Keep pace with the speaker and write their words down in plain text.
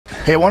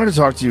Hey, I wanted to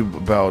talk to you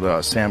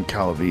about Sam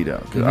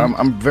Calavitta, because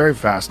I'm very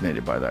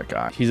fascinated by that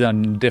guy. He's a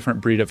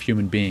different breed of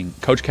human being.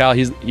 Coach Cal,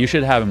 you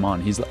should have him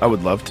on. I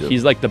would love to.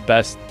 He's like the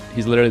best.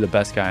 He's literally the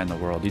best guy in the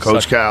world.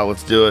 Coach Cal,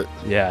 let's do it.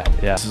 Yeah.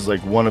 This is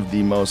like one of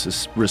the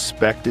most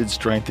respected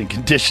strength and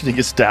conditioning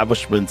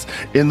establishments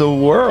in the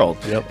world.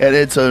 Yep. And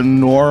it's a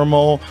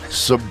normal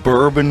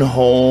suburban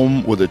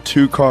home with a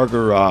 2-car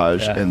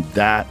garage, and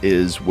that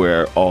is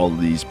where all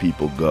these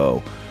people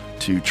go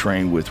to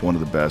train with one of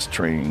the best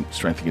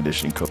strength and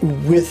conditioning coaches.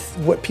 With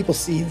what people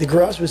see, the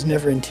garage was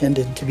never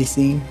intended to be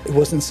seen. It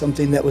wasn't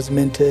something that was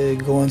meant to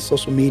go on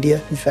social media.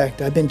 In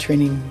fact, I've been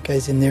training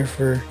guys in there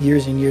for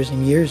years and years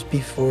and years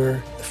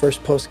before the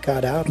first post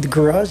got out. The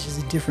garage is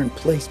a different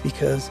place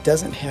because it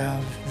doesn't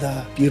have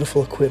the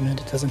beautiful equipment,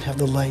 it doesn't have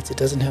the lights, it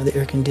doesn't have the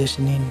air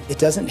conditioning, it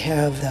doesn't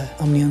have the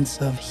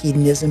ambiance of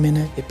hedonism in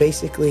it. It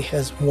basically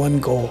has one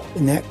goal,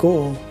 and that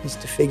goal is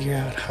to figure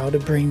out how to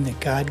bring the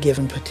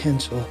God-given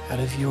potential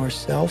out of yourself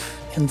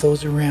and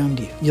those around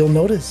you. You'll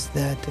notice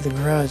that the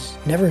garage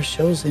never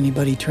shows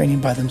anybody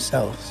training by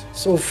themselves.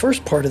 So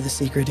first part of the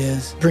secret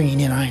is bringing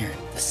in iron.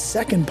 The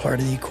second part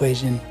of the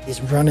equation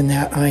is running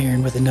that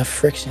iron with enough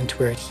friction to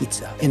where it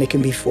heats up and it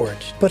can be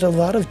forged. But a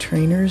lot of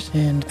trainers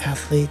and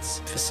athletes,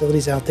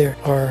 facilities out there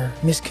are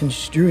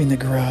misconstruing the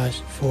garage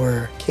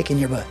for kicking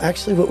your butt.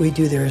 Actually, what we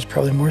do there is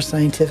probably more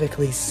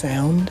scientifically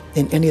sound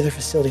than any other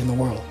facility in the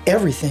world.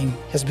 Everything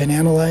has been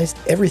analyzed.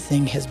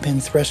 Everything has been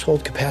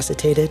threshold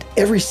capacitated.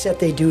 Every set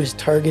they do is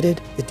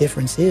targeted. The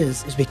difference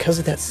is because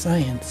of that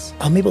science,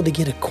 I'm able to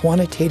get a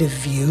quantitative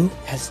view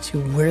as to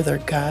where their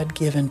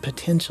God-given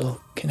potential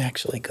can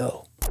actually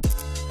go. I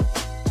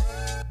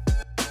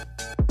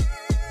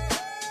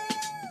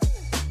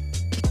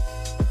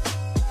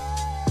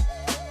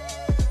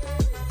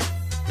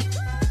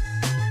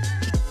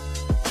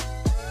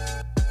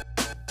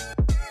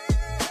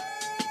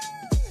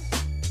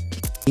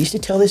used to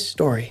tell this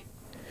story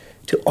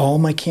to all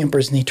my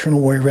campers in the Eternal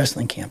Warrior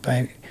Wrestling Camp.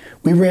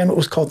 We ran what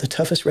was called the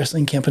toughest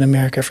wrestling camp in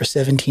America for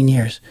 17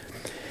 years.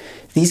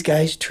 These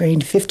guys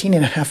trained 15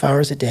 and a half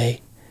hours a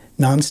day,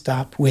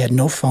 nonstop. We had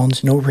no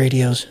phones, no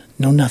radios,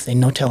 no nothing,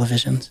 no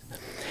televisions.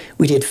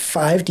 We did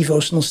 5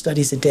 devotional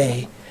studies a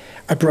day.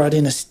 I brought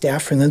in a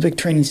staff from the Olympic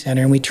Training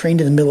Center, and we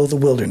trained in the middle of the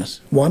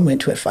wilderness. Juan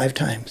went to it 5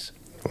 times.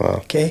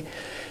 Wow. Okay?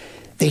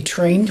 They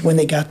trained when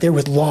they got there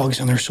with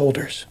logs on their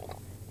shoulders.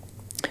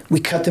 We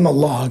cut them a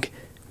log,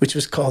 which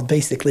was called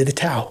basically the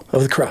Tau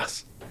of the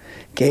cross.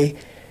 Okay?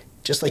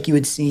 Just like you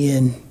would see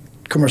in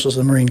commercials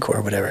of the Marine Corps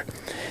or whatever.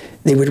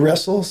 They would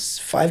wrestle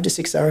 5 to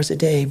 6 hours a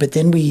day, but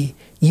then we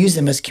use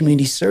them as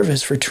community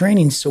service for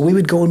training. So we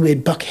would go and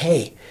we'd buck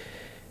hay.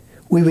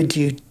 We would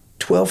do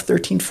 12,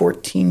 13,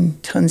 14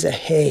 tons of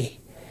hay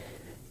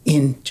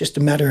in just a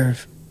matter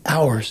of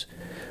hours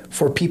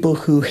for people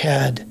who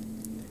had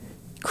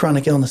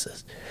chronic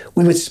illnesses.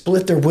 We would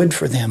split their wood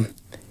for them.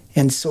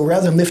 And so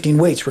rather than lifting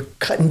weights, we're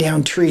cutting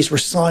down trees, we're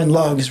sawing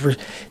logs.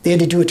 They had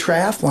to do a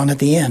triathlon at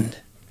the end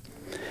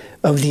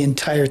of the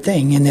entire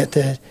thing. And that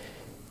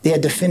they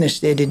had to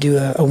finish, they had to do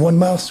a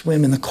 1-mile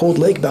swim in the cold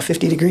lake, about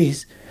 50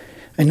 degrees.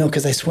 I know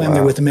because I swam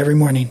there with them every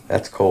morning.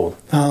 That's cold.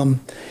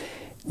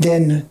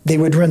 Then they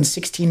would run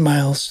 16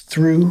 miles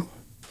through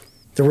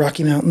the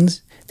Rocky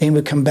Mountains. They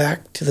would come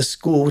back to the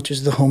school, which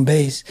is the home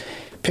base,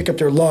 pick up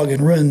their log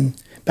and run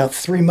about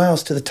 3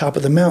 miles to the top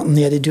of the mountain.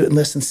 They had to do it in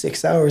less than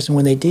 6 hours. And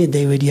when they did,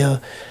 they would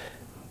yell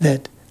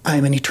that I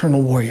am an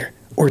eternal warrior,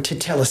 or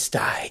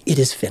tetelestai, it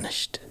is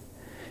finished.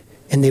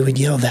 And they would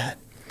yell that.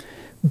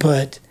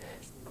 But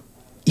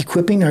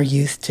equipping our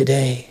youth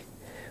today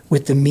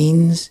with the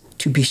means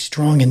to be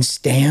strong and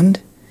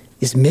stand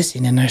is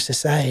missing in our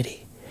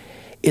society.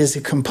 It is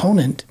a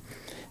component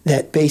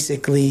that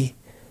basically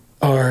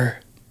our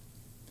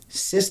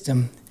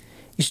system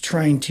is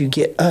trying to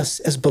get us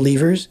as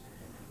believers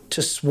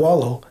to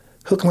swallow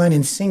hook, line,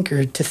 and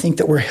sinker to think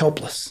that we're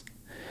helpless.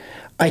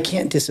 I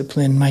can't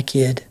discipline my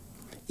kid,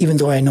 even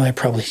though I know I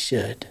probably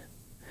should.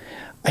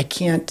 I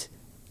can't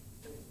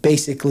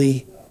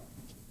basically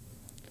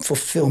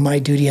fulfill my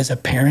duty as a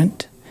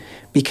parent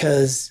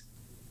because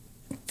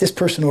this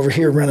person over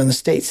here running the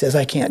state says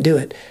I can't do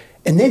it,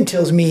 and then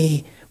tells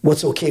me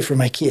what's okay for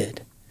my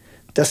kid.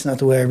 That's not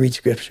the way I read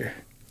Scripture.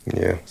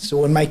 Yeah. So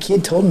when my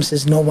kid told him,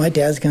 says, "No, my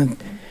dad's gonna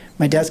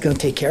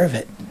take care of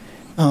it,"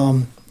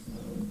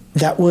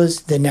 that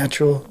was the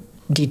natural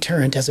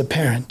deterrent as a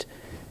parent,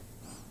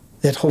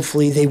 that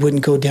hopefully they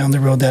wouldn't go down the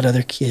road that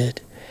other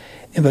kid.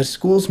 But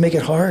schools make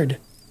it hard,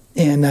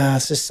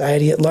 and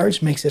society at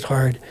large makes it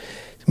hard.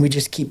 And we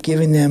just keep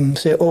giving them,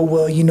 say, "Oh,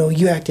 well,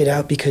 you acted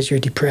out because you're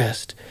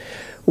depressed."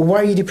 Well,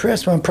 why are you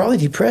depressed? Well, I'm probably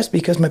depressed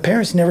because my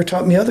parents never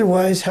taught me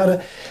otherwise how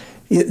to.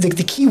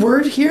 The key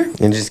word here?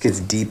 And it just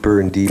gets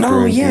deeper and deeper.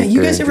 Oh, and yeah. deeper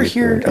You guys and ever deeper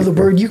hear and of the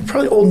deeper. word? You're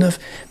probably old enough.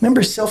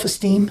 Remember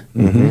self-esteem?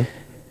 Mm-hmm.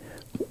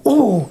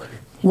 Oh,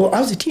 well, I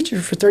was a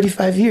teacher for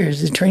 35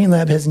 years. The training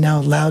lab has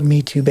now allowed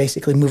me to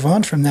basically move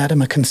on from that.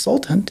 I'm a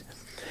consultant.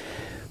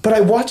 But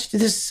I watched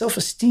this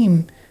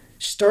self-esteem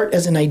start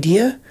as an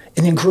idea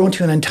and then grow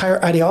into an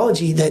entire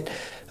ideology that,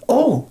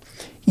 oh,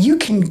 you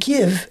can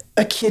give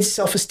a kid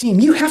self-esteem.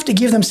 You have to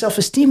give them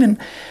self-esteem. And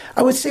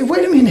I would say,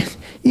 wait a minute,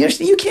 you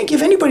understand? You can't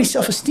give anybody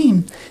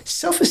self-esteem.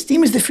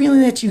 Self-esteem is the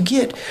feeling that you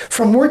get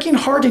from working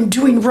hard and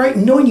doing right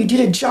and knowing you did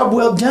a job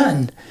well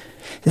done.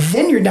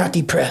 Then you're not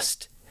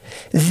depressed.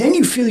 Then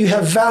you feel you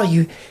have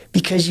value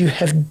because you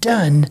have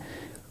done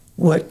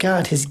what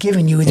God has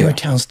given you with your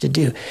talents to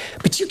do.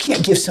 But you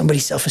can't give somebody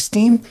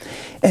self-esteem.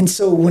 And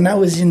so when I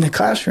was in the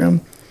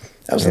classroom,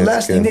 that was the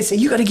last thing they'd say,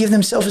 you got to give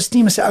them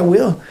self-esteem. I said, I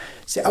will.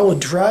 I will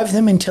drive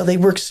them until they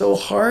work so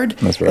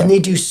hard and they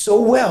do so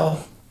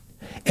well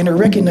and are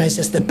recognized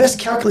as the best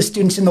calculus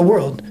students in the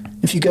world.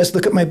 If you guys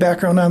look at my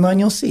background online,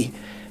 you'll see.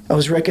 I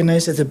was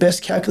recognized as the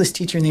best calculus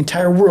teacher in the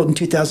entire world in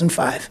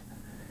 2005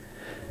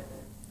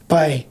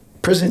 by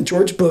President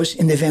George Bush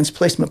in the Advanced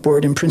Placement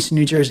Board in Princeton,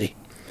 New Jersey.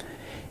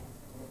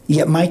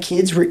 Yet my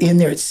kids were in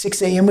there at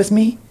 6 a.m. with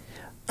me.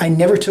 I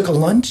never took a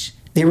lunch.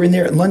 They were in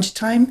there at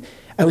lunchtime.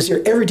 I was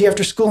there every day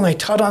after school, and I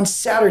taught on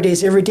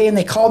Saturdays every day, and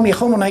they called me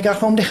home when I got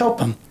home to help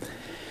them.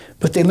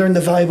 But they learned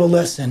the valuable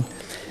lesson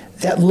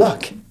that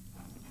luck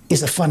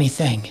is a funny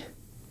thing.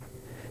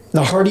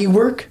 The harder you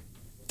work,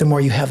 the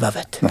more you have of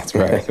it. That's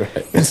right.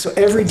 And so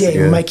every day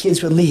when my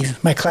kids would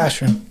leave my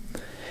classroom,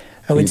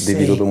 I would say... They'd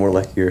be a little more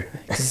like your...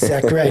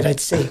 Exactly right.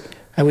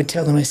 I would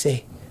tell them, I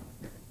say,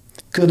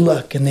 good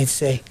luck. And they'd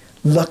say,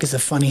 luck is a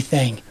funny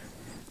thing.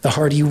 The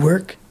harder you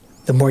work,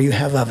 the more you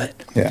have of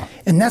it. Yeah.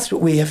 And that's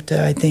what we have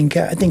to, I think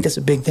that's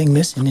a big thing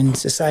missing in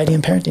society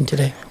and parenting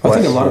today. I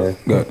think a lot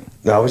of...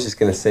 No, I was just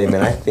going to say,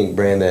 man, I think,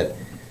 Brand,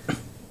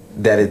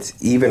 that it's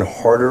even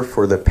harder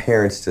for the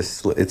parents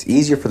to it's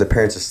easier for the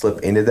parents to slip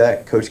into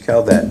that, Coach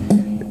Cal, that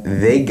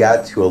they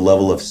got to a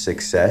level of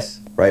success,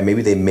 right?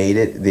 Maybe they made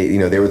it,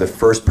 they were the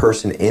first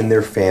person in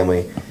their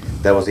family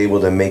that was able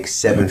to make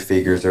 7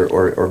 figures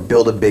or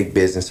build a big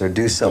business or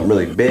do something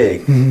really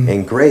big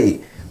and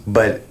great,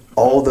 but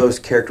all those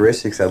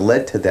characteristics that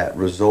led to that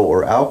result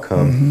or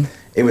outcome,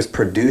 it was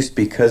produced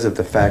because of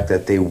the fact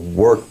that they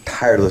worked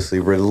tirelessly,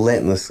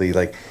 relentlessly.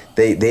 Like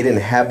they didn't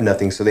have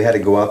nothing, so they had to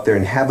go out there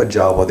and have a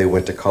job while they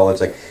went to college.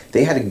 Like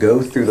they had to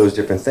go through those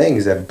different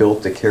things that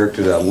built the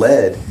character that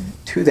led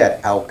to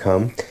that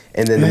outcome.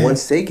 And then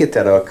once they get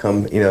that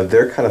outcome,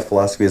 their kind of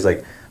philosophy is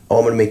like, oh,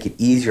 I'm going to make it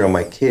easier on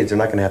my kids. They're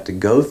not going to have to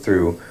go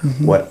through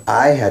what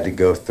I had to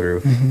go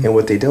through. And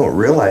what they don't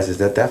realize is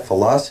that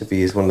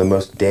philosophy is one of the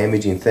most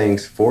damaging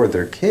things for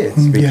their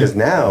kids, because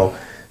now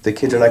the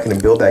kids are not going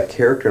to build that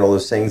character and all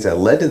those things that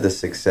led to the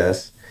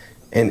success,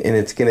 and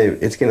it's going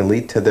to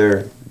lead to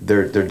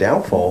their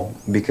downfall,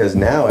 because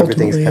now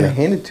everything's kind of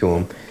handed to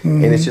them,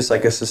 and it's just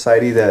like a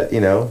society that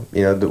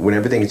when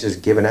everything is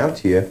just given out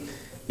to you,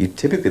 you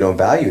typically don't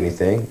value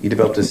anything. You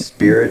develop this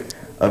spirit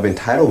of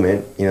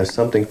entitlement,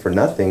 something for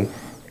nothing,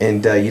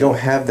 and you don't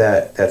have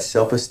that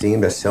self-esteem,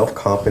 that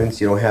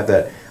self-confidence. You don't have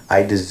that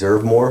I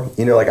deserve more.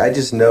 I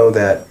just know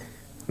that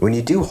when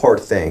you do hard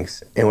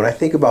things, and when I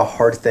think about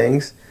hard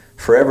things,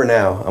 forever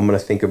now, I'm going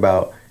to think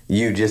about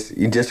you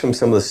just from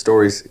some of the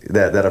stories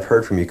that I've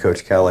heard from you,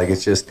 Coach Cal. Like,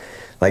 it's just,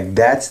 like,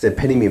 that's the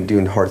epitome of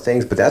doing hard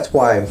things. But that's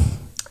why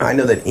I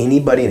know that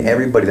anybody and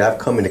everybody that I've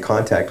come into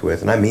contact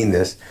with, and I mean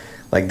this,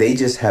 like, they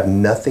just have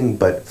nothing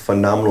but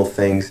phenomenal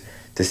things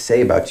to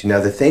say about you.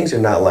 Now, the things are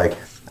not like,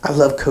 I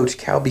love Coach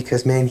Cal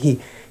because, man, he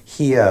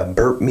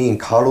burped me and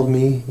coddled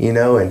me,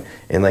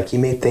 and like he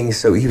made things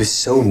so, he was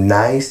so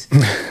nice.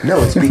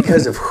 No, it's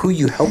because of who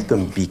you helped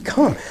them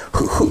become,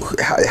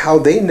 how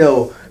they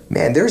know,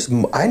 man,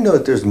 I know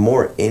that there's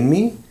more in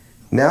me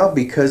now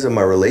because of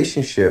my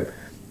relationship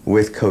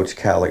with Coach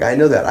Cal. Like, I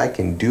know that I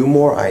can do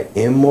more, I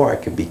am more, I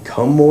can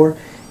become more.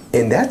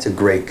 And that's a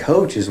great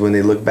coach, is when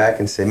they look back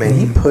and say, man,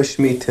 he pushed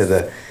me to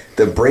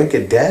the brink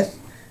of death,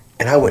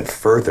 and I went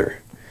further.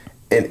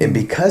 And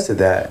because of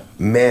that,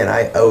 man,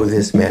 I owe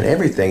this man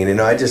everything. And,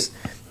 I just,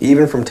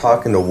 even from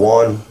talking to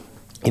Juan,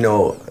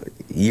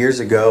 years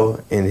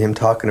ago, and him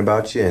talking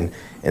about you,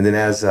 and then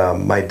as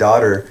my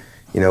daughter,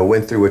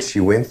 went through what she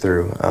went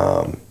through,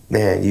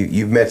 man,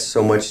 you've meant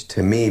so much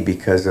to me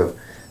because of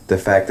the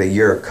fact that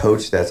you're a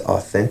coach that's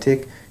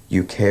authentic,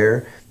 you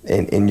care,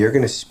 and you're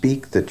going to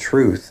speak the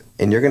truth,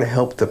 and you're going to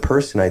help the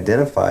person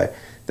identify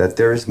that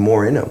there is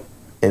more in them,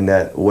 and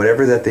that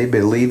whatever that they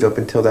believed up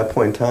until that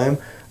point in time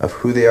of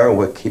who they are and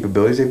what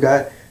capabilities they've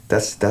got,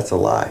 that's a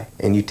lie.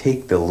 And you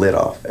take the lid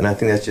off. And I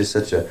think that's just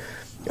such a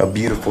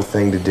beautiful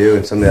thing to do,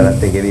 and something that I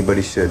think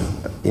anybody should,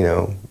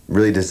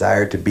 really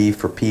desire to be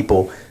for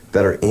people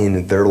that are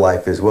in their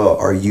life as well.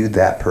 Are you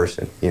that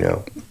person,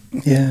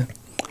 Yeah.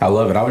 I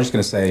love it. I was just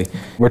going to say,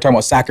 we're talking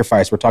about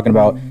sacrifice. We're talking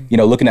about,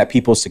 looking at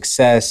people's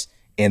success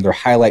and their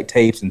highlight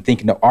tapes and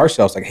thinking to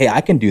ourselves like, hey,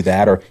 I can do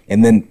that.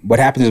 And then what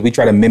happens is we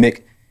try to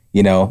mimic,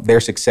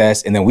 their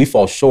success, and then we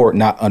fall short,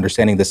 not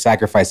understanding the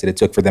sacrifice that it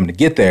took for them to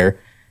get there.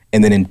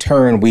 And then in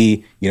turn,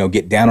 we,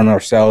 get down on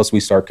ourselves. We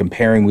start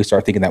comparing. We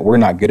start thinking that we're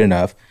not good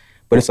enough.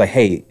 But it's like,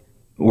 hey,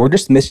 we're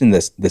just missing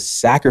the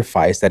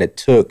sacrifice that it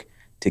took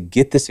to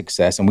get the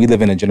success. And we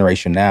live in a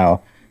generation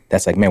now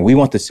that's like, man, we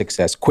want the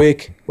success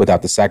quick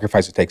without the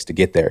sacrifice it takes to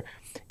get there.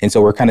 And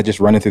so we're kind of just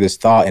running through this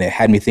thought, and it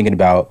had me thinking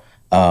about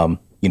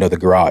the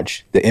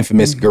garage, the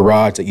infamous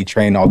garage that you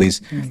train all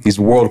these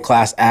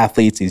world-class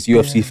athletes, these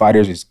UFC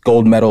fighters, these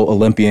gold medal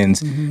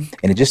Olympians. And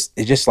it's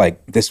just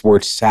like this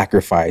word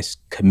sacrifice,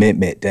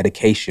 commitment,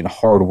 dedication,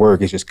 hard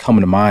work is just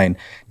coming to mind.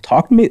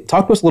 Talk to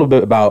us a little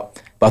bit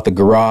about the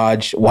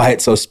garage, why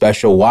it's so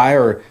special. Why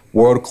are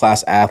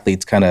world-class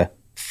athletes kind of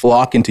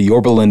flock into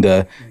your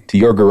Belinda, to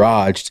your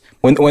garage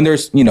when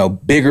there's,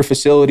 bigger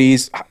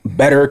facilities,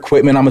 better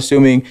equipment, I'm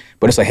assuming,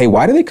 but it's like, hey,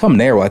 why do they come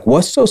there? Like,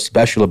 what's so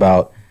special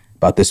about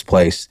this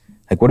place?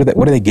 Like, what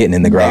are they getting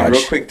in the garage? Hey,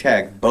 real quick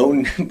tag. Bo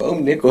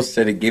Nichols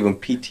said it gave him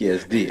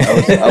PTSD.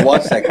 I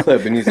watched that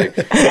clip, and he's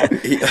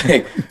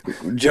like,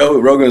 Joe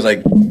Rogan was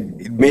like,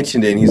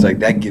 mentioned it, and he's like,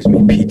 that gives me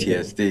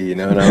PTSD,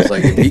 And I was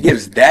like, if he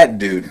gives that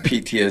dude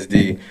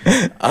PTSD,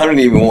 I don't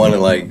even want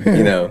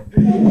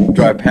to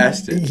drive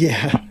past it.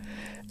 Yeah.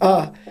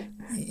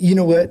 You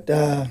know what?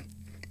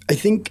 I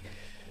think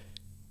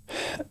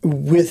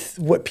with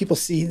what people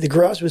see, the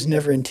garage was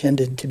never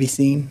intended to be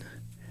seen.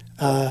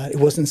 It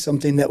wasn't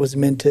something that was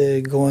meant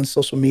to go on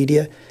social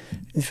media.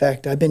 In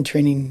fact, I've been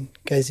training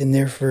guys in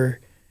there for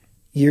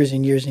years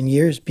and years and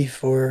years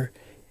before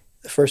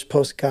the first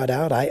post got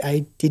out.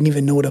 I didn't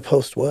even know what a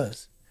post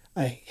was.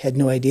 I had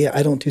no idea.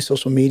 I don't do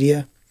social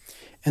media.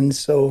 And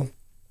so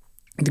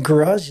the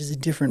garage is a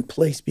different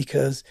place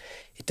because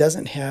it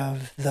doesn't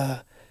have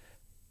the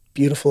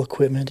beautiful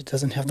equipment. It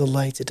doesn't have the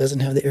lights. It doesn't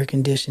have the air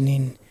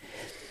conditioning.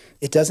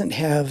 It doesn't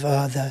have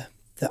the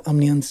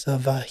ambiance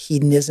of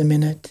hedonism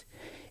in it.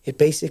 It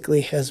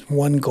basically has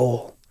one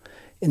goal,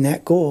 and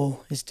that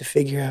goal is to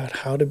figure out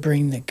how to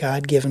bring the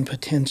God-given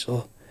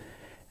potential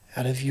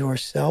out of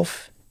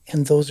yourself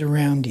and those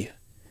around you.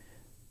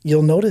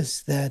 You'll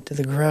notice that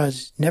the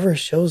garage never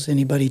shows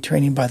anybody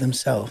training by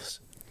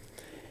themselves.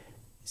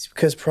 It's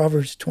because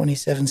Proverbs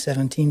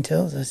 27:17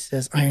 tells us, it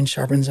says, iron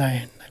sharpens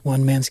iron. Like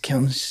one man's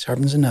countenance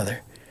sharpens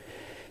another.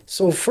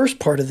 So first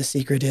part of the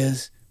secret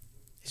is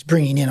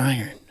bringing in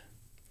iron.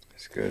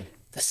 That's good.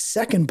 The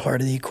second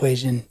part of the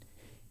equation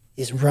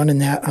is running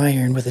that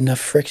iron with enough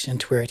friction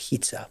to where it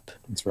heats up.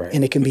 That's right.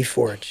 And it can be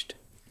forged.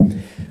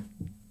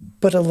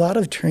 But a lot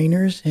of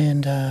trainers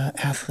and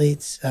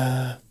athletes,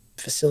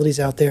 facilities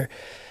out there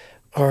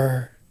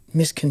are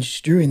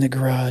misconstruing the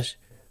garage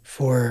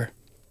for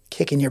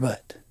kicking your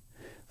butt.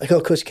 Like,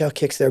 oh, Coach Cal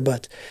kicks their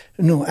butt.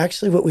 No,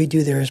 actually what we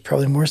do there is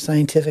probably more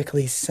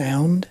scientifically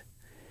sound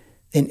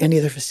than any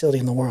other facility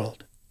in the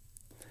world.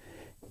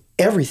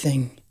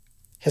 Everything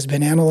has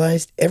been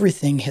analyzed.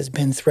 Everything has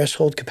been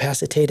threshold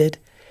capacitated.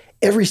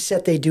 Every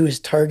set they do is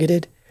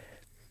targeted.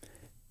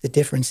 The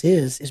difference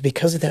is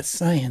because of that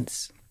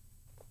science,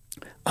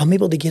 I'm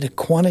able to get a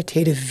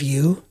quantitative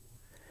view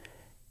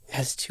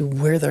as to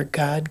where their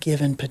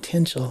God-given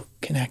potential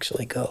can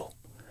actually go.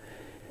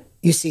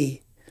 You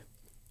see,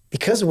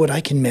 because of what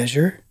I can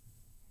measure,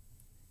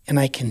 and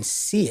I can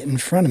see it in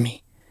front of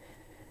me,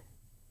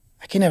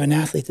 I can have an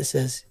athlete that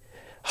says,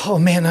 oh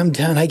man, I'm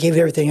done. I gave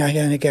everything I got.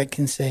 And I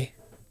can say,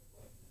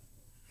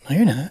 no,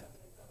 you're not.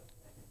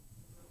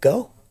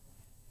 Go.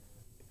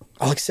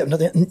 I'll accept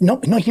nothing. No,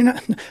 you're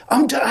not.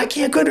 I'm done. I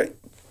can't go to.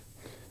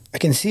 I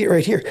can see it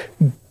right here.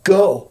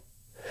 Go.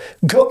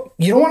 Go.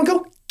 You don't want to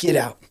go? Get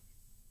out.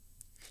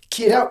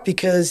 Get out,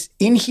 because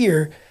in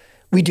here,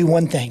 we do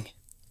one thing.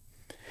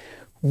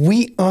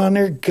 We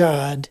honor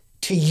God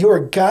to your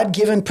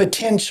God-given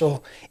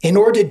potential. In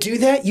order to do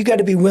that, you got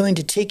to be willing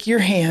to take your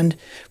hand,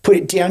 put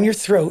it down your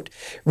throat,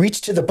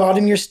 reach to the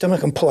bottom of your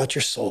stomach, and pull out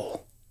your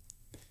soul.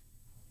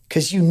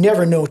 Because you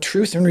never know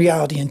truth and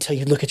reality until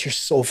you look at your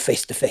soul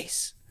face to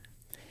face.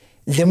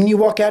 Then when you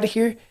walk out of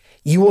here,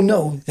 you will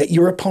know that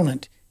your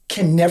opponent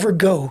can never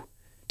go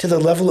to the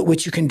level at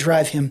which you can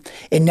drive him,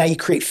 and now you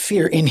create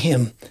fear in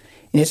him.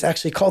 And it's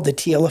actually called the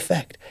TL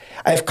effect.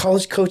 I have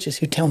college coaches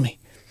who tell me,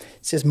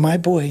 it says, my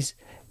boys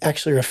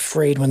actually are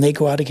afraid when they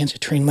go out against a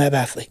trained lab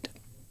athlete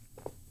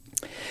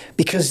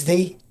because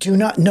they do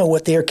not know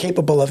what they are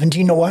capable of. And do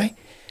you know why?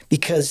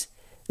 Because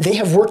they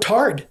have worked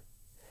hard,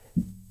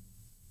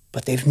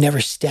 but they've never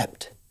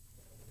stepped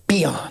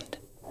beyond.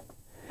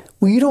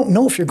 Well, you don't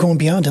know if you're going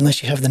beyond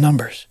unless you have the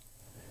numbers.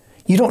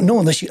 You don't know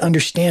unless you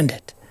understand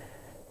it.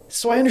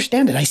 So I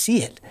understand it. I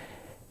see it.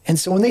 And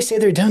so when they say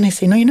they're done, I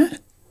say, no, you're not.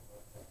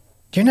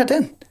 You're not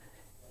done.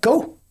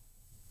 Go.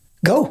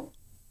 Go.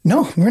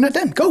 No, we're not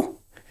done. Go.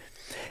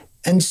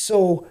 And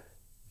so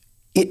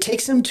it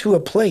takes them to a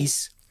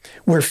place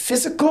where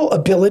physical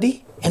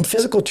ability and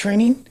physical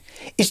training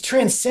is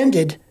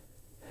transcended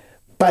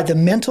by the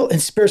mental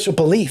and spiritual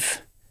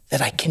belief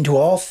that I can do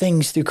all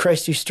things through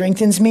Christ who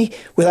strengthens me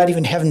without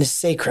even having to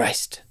say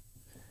Christ.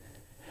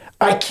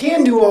 I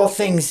can do all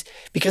things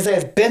because I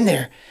have been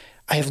there.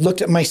 I have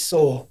looked at my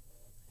soul,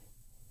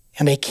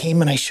 and I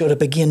came and I showed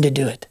up again to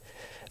do it.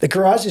 The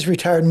garage has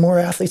retired more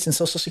athletes than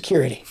Social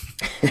Security.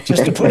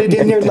 Just to put it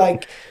in there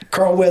like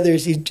Carl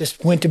Weathers, he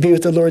just went to be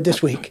with the Lord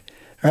this week,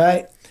 all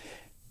right?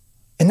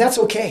 And that's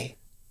okay.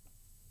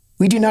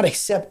 We do not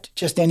accept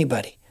just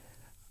anybody.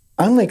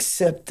 I'm going to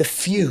accept the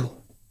few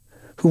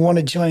who want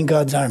to join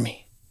God's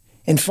army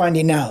and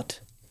finding out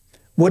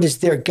what is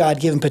their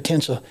God-given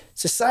potential.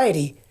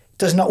 Society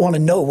does not want to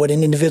know what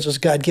an individual's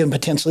God-given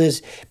potential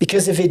is,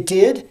 because if it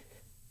did,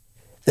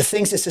 the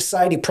things that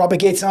society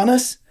propagates on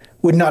us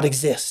would not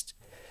exist.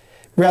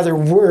 Rather,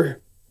 we're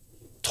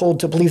told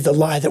to believe the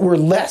lie that we're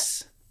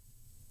less,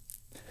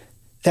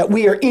 that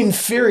we are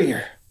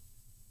inferior.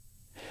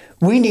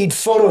 We need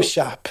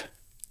Photoshop.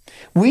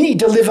 We need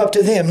to live up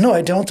to them. No,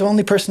 I don't. The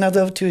only person I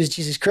live up to is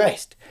Jesus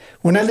Christ.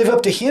 When I live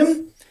up to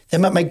him,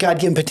 I'm at my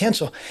God-given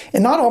potential.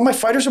 And not all my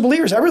fighters are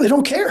believers. I really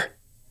don't care.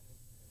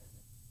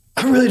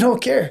 I really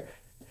don't care.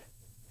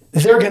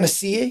 They're going to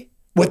see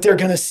what they're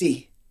going to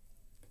see.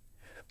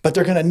 But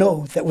they're going to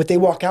know that what they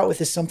walk out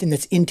with is something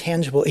that's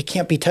intangible. It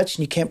can't be touched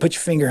and you can't put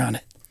your finger on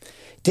it.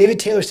 David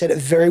Taylor said it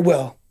very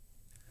well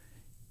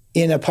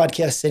in a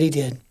podcast that he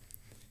did.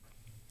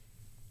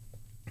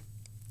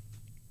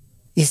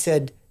 He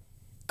said,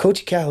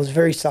 Coach Cal is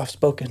very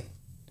soft-spoken.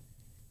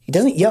 He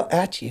doesn't yell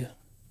at you.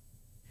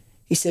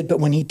 He said, but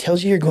when he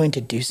tells you you're going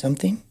to do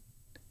something,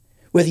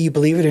 whether you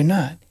believe it or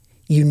not,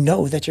 you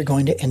know that you're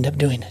going to end up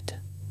doing it.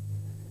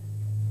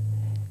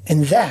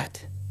 And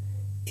that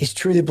is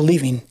truly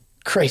believing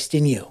Christ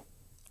in you.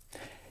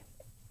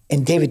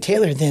 And David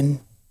Taylor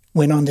then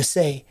went on to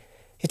say,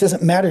 it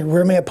doesn't matter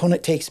where my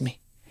opponent takes me.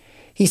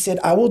 He said,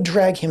 I will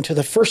drag him to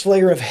the first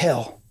layer of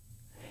hell.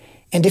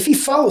 And if he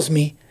follows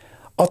me,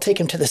 I'll take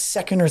him to the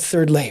second or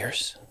third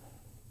layers.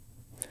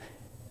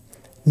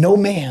 No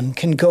man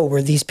can go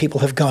where these people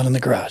have gone in the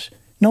garage.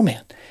 No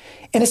man.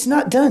 And it's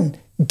not done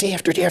day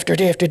after day after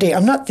day after day.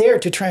 I'm not there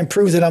to try and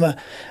prove that I'm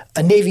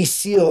a Navy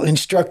SEAL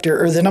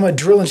instructor or that I'm a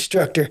drill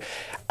instructor.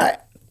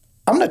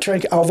 I'm not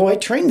trying to, although I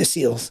train the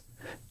SEALs.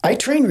 I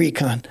train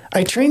recon.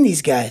 I train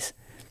these guys.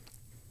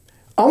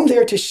 I'm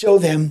there to show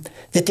them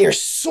that they are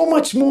so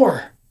much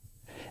more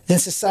than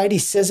society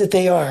says that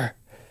they are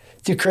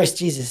through Christ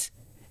Jesus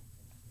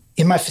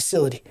in my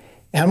facility.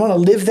 And I'm going to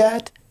live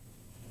that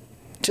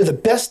to the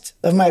best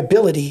of my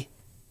ability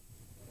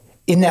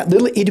in that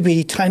little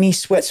itty-bitty tiny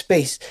sweat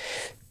space.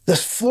 The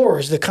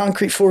floors, the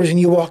concrete floors when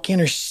you walk in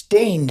are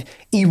stained,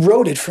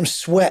 eroded from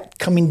sweat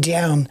coming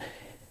down,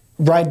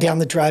 right down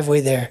the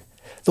driveway there.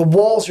 The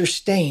walls are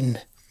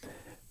stained,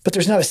 but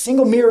there's not a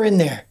single mirror in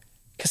there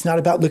because it's not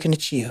about looking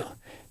at you.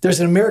 There's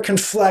an American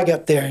flag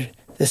up there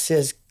that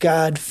says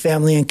God,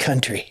 family, and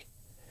country.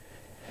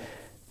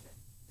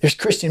 There's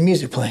Christian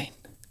music playing.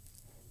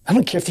 I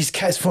don't care if these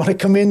guys want to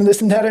come in and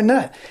listen to that or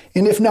not.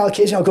 And if not,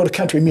 occasionally I'll go to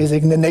country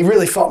music, and then they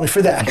really fault me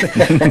for that.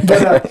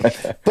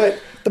 But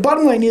the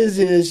bottom line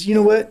is, you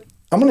know what?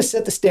 I'm going to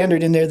set the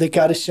standard in there that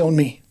God has shown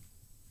me.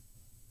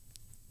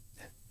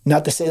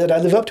 Not to say that I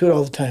live up to it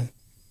all the time.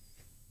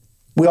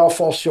 We all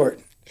fall short.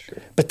 Sure.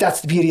 But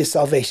that's the beauty of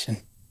salvation.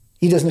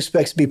 He doesn't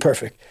expect us to be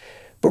perfect.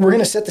 But we're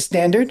going to set the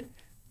standard,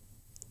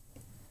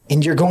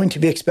 and you're going to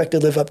be expected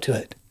to live up to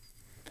it.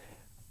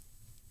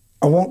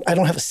 I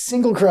don't have a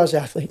single garage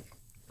athlete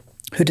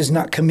who does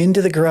not come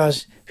into the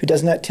garage, who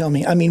does not tell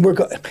me. I mean,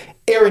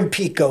 Aaron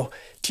Pico,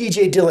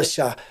 TJ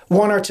Dillashaw,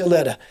 Juan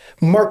Archuleta,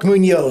 Mark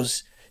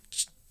Munoz,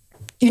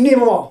 you name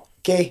them all,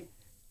 okay?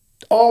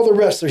 All the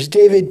wrestlers,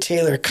 David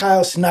Taylor,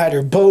 Kyle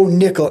Snyder, Bo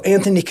Nickel,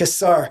 Anthony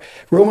Cassar,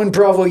 Roman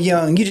Bravo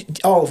Young,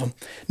 all of them.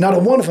 Not a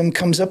one of them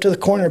comes up to the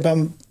corner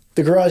by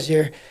the garage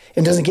here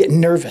and doesn't get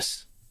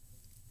nervous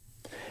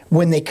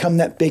when they come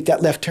make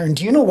that left turn.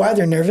 Do you know why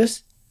they're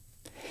nervous?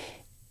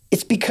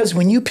 It's because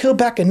when you peel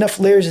back enough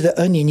layers of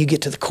the onion, you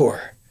get to the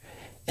core.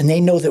 And they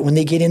know that when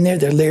they get in there,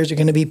 their layers are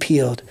going to be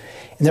peeled.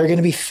 And they're going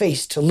to be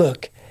faced to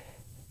look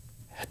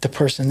at the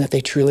person that they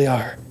truly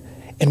are.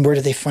 And where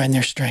do they find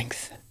their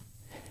strength?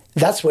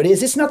 That's what it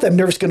is. It's not that I'm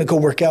never going to go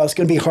work out. It's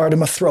going to be hard. I'm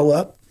going to throw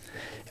up.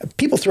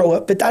 People throw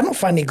up, but I don't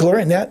find any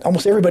glory in that.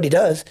 Almost everybody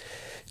does.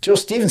 Joe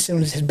Stevenson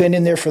has been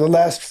in there for the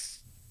last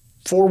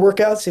 4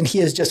 workouts, and he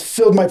has just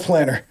filled my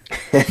planner.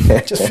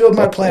 Just filled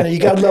my planner. You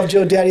got to love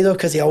Joe Daddy, though,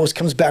 because he always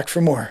comes back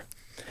for more.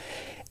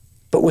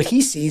 But what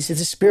he sees is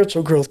a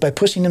spiritual growth by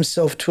pushing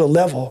himself to a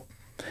level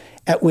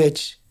at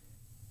which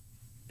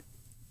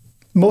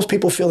most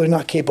people feel they're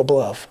not capable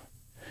of.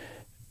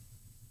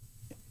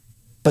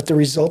 But the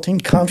resulting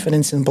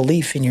confidence and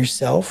belief in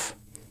yourself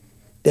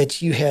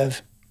that you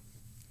have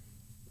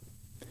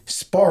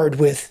sparred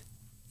with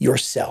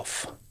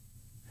yourself.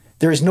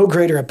 There is no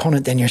greater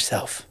opponent than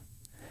yourself.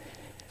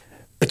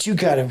 But you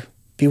got to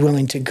be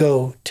willing to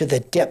go to the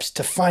depths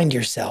to find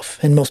yourself.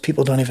 And most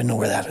people don't even know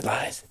where that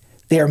lies.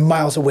 They are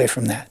miles away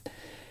from that.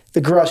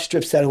 The garage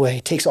strips that away.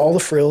 It takes all the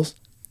frills.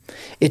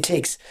 It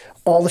takes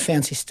all the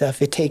fancy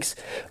stuff. It takes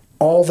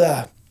all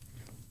the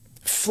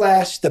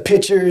flash, the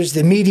pictures,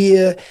 the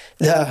media,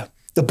 the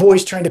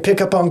boys trying to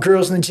pick up on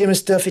girls in the gym and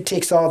stuff. It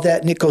takes all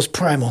that and it goes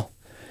primal.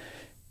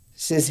 It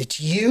says it's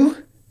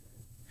you,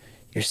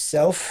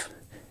 yourself,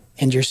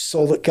 and your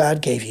soul that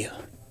God gave you.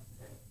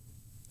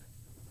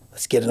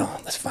 Let's get it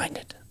on. Let's find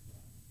it.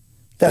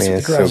 That's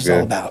what the garage is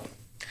all about.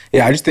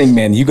 Yeah, I just think,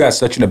 man, you got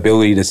such an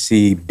ability to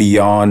see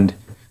beyond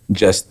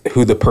just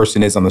who the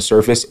person is on the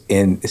surface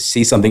and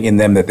see something in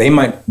them that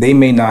they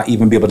may not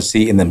even be able to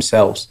see in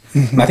themselves.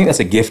 Mm-hmm. And I think that's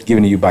a gift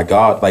given to you by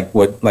God. Like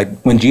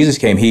when Jesus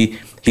came,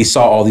 he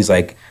saw all these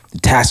like the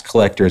tax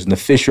collectors and the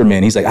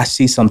fishermen. He's like, I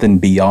see something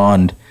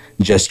beyond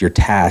just your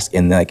task.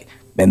 And like,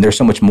 man, there's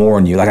so much more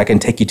in you. Like I can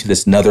take you to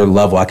this another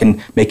level. I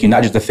can make you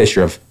not just a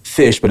fisher of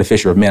fish, but a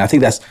fisher of men. I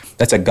think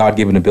that's a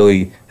God-given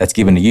ability that's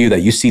given to you,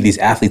 that you see these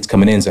athletes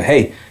coming in and say,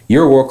 hey,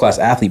 you're a world-class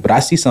athlete, but I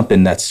see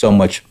something that's so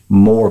much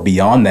more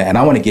beyond that. And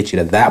I want to get you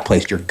to that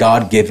place, your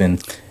God-given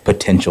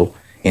potential.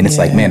 And it's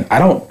like, man,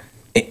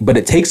 but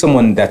it takes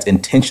someone that's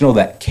intentional,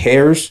 that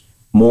cares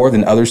more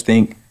than others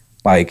think.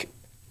 Like,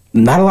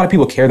 not a lot of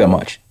people care that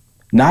much.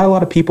 Not a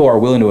lot of people are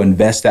willing to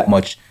invest that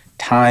much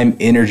time,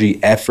 energy,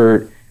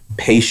 effort,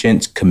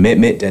 patience,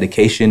 commitment,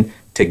 dedication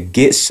to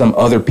get some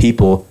other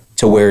people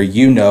to where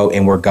you know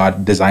and where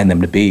God designed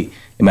them to be.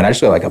 I mean, I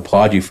just like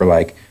applaud you for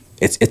like,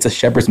 it's a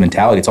shepherd's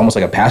mentality. It's almost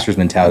like a pastor's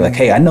mentality. Like,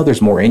 hey, I know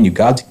there's more in you.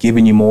 God's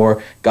given you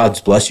more.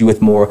 God's blessed you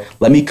with more.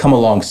 Let me come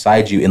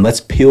alongside you and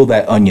let's peel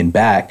that onion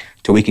back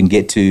till we can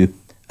get to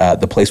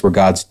the place where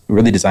God's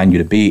really designed you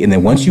to be. And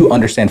then once you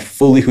understand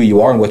fully who you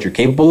are and what you're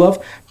capable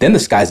of, then the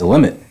sky's the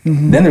limit.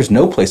 Then there's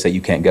no place that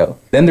you can't go.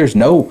 Then there's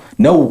no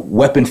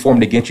weapon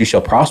formed against you shall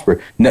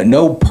prosper.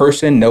 No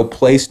person, no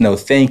place, no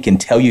thing can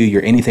tell you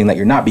you're anything that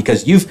you're not,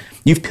 because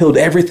you've peeled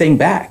everything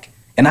back.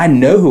 And I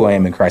know who I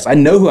am in Christ. I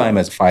know who I am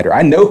as a fighter.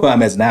 I know who I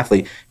am as an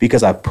athlete,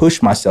 because I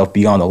pushed myself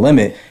beyond the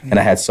limit and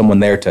I had someone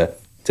there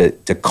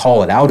to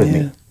call it out of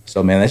me.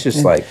 So man, that's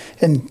just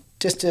and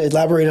just to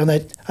elaborate on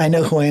that, I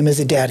know who I am as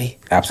a daddy.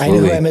 Absolutely. I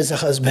know who I am as a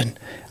husband.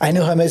 I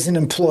know who I am as an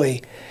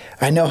employee.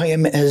 I know who I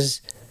am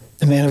as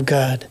the man of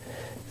God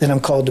that I'm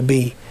called to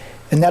be.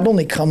 And that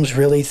only comes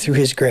really through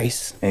his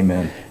grace.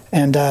 Amen.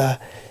 And,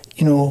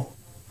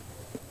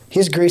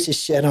 his grace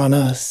is shed on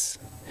us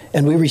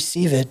and we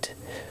receive it.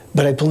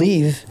 But I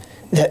believe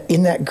that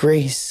in that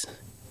grace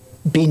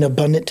being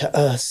abundant to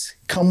us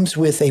comes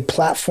with a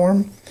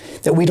platform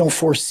that we don't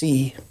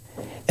foresee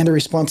and a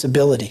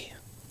responsibility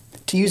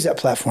to use that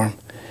platform.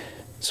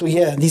 So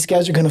yeah, these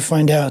guys are going to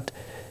find out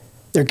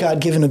their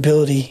God-given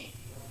ability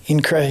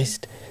in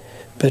Christ,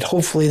 but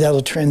hopefully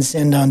that'll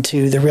transcend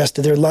onto the rest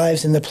of their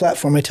lives. And the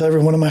platform, I tell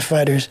every one of my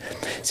fighters,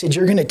 I said,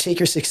 you're going to take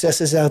your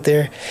successes out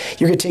there,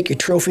 you're going to take your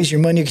trophies, your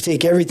money, you're going to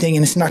take everything,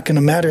 and it's not going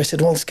to matter. I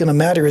said, well, what's going to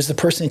matter is the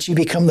person that you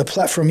become, the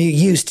platform you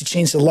use to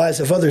change the lives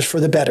of others for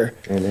the better.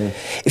 Amen.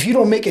 If you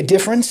don't make a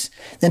difference,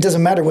 then it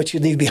doesn't matter what you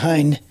leave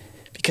behind,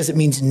 because it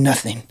means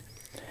nothing.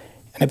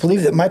 And I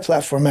believe that my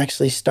platform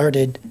actually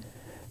started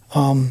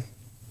when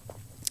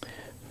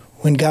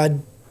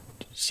God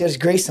shed his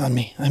grace on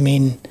me. I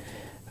mean,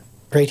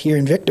 right here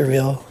in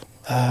Victorville,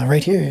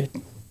 right here at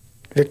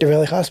Victor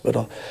Valley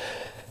Hospital.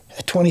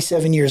 At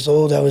 27 years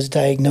old, I was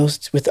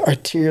diagnosed with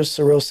arterial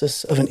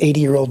cirrhosis of an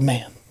 80-year-old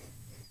man.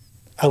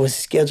 I was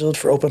scheduled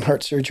for open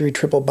heart surgery,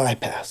 triple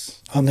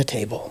bypass, on the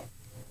table,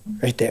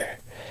 right there.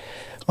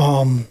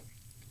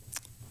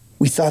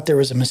 We thought there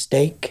was a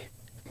mistake.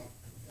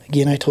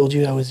 Again, I told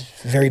you I was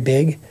very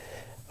big.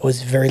 I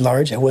was very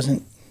large. I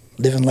wasn't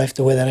living life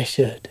the way that I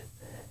should.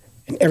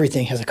 And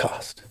everything has a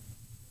cost.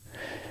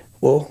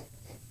 Well,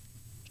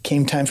 it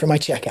came time for my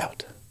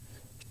checkout.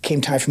 It came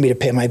time for me to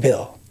pay my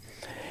bill.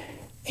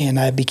 And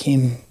I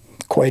became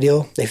quite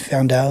ill. They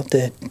found out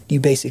that you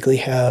basically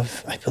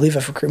have, I believe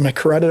my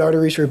carotid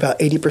arteries were about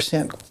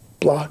 80%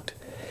 blocked,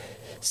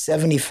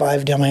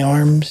 75 down my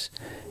arms,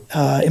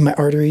 in my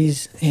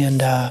arteries.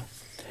 And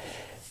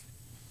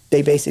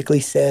they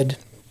basically said,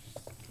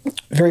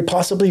 very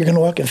possibly you're going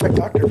to walk. In fact,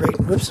 Dr.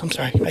 Brayton, whoops, I'm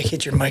sorry. I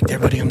hit your mic there,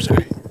 buddy. I'm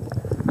sorry.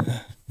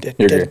 Did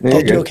you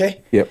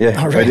okay? Yep.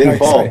 Yeah, All right. I didn't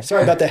fall.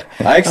 Sorry about that.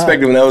 I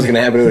expected when that was going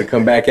to happen, it would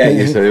come back at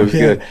you, so it was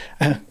good.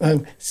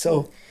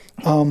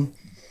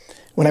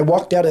 When I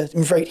walked out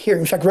of right here,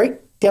 in fact, right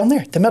down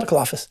there, the medical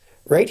office,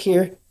 right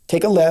here,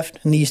 take a left,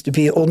 and there used to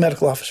be an old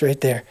medical office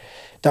right there.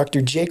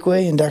 Dr.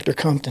 Jakeway and Dr.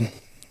 Compton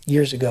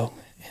years ago,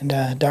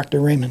 and Dr.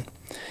 Raymond.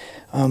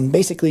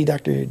 Basically,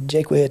 Dr.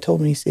 Jakeway had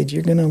told me, he said,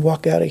 you're going to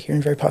walk out of here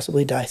and very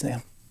possibly die,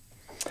 Sam,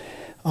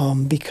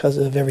 because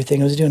of everything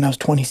I was doing. I was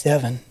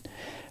 27.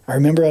 I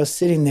remember I was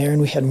sitting there,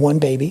 and we had one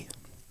baby,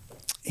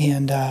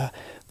 and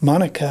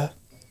Monica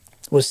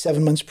was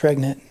 7 months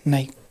pregnant, and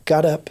I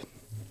got up,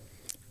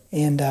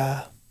 and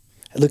I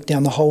looked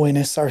down the hallway, and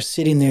I saw her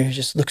sitting there. She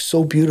just looked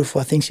so beautiful.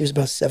 I think she was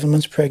about 7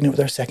 months pregnant with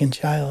our second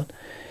child,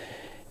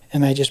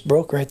 and I just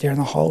broke right there in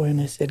the hallway,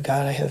 and I said,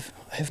 God, I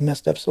have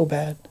messed up so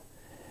bad.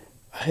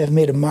 I have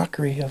made a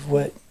mockery of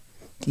what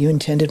you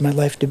intended my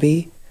life to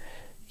be,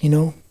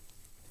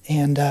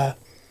 and I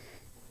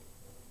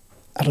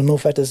don't know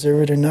if I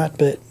deserve it or not,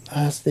 but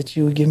I asked that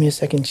you would give me a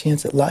second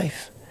chance at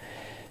life.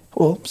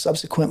 Well,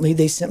 subsequently,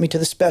 they sent me to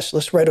the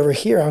specialist right over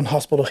here on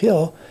Hospital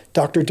Hill,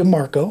 Dr.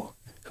 DeMarco,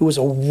 who was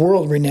a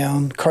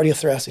world-renowned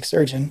cardiothoracic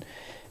surgeon. And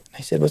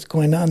I said, what's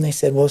going on? They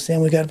said, well,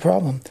 Sam, we got a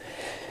problem.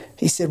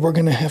 He said, we're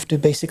going to have to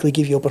basically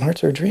give you open heart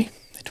surgery.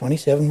 At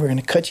 27, we're going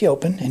to cut you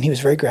open, and he was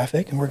very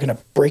graphic, and we're going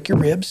to break your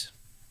ribs.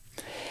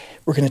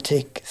 We're going to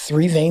take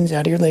 3 veins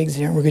out of your legs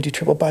there, and we're going to do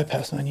triple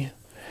bypass on you.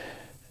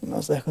 And I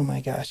was like, oh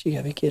my gosh, you got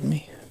to be kidding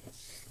me.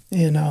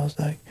 And I was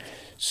like,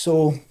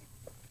 so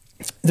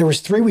there was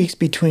 3 weeks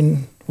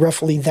between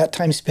roughly that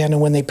time span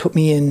and when they put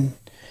me in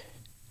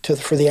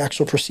for the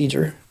actual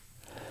procedure.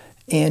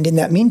 And in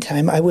that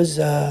meantime, I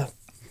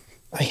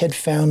had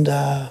found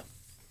a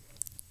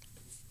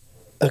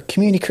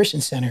community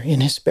Christian center in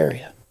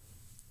Hesperia.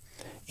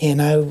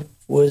 And I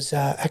was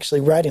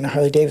actually riding a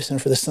Harley-Davidson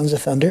for the Sons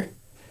of Thunder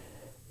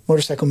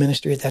motorcycle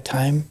ministry at that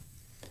time.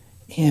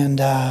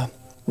 And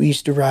we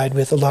used to ride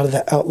with a lot of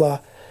the outlaw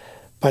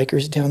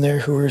bikers down there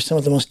who were some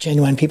of the most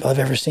genuine people I've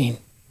ever seen,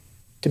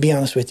 to be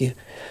honest with you.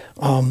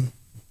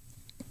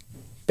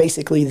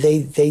 Basically,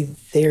 they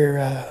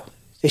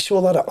show a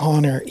lot of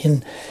honor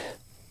in...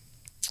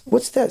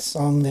 What's that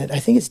song that, I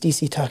think it's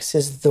DC Talk,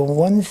 says the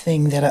one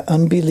thing that an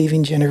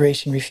unbelieving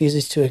generation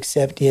refuses to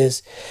accept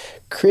is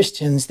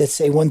Christians that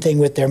say one thing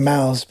with their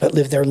mouths but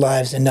live their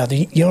lives another.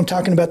 You know what I'm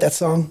talking about, that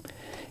song?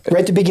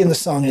 Right at the beginning of the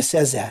song, it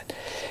says that.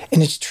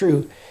 And it's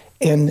true.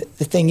 And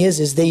the thing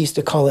is they used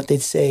to call it,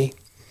 they'd say,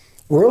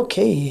 we're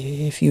okay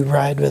if you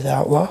ride with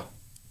outlaw,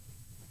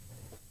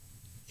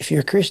 if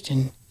you're a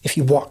Christian, if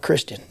you walk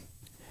Christian.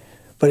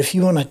 But if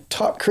you want to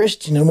talk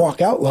Christian and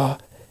walk outlaw,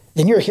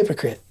 then you're a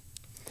hypocrite.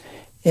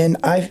 And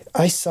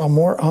I saw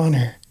more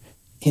honor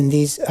in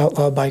these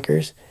outlaw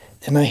bikers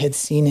than I had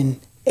seen in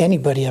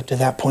anybody up to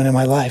that point in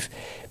my life,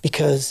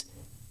 because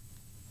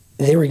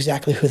they were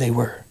exactly who they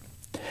were.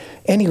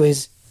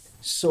 Anyways,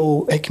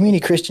 so at Community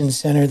Christian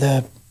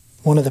Center,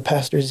 one of the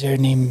pastors there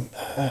named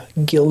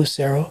Gil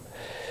Lucero,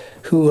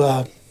 who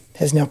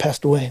has now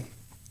passed away,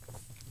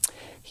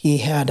 he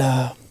had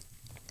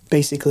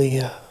basically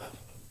a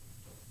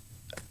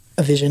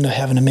vision of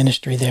having a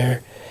ministry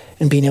there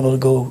and being able to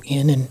go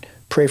in and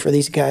pray for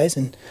these guys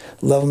and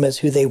love them as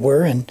who they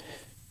were, and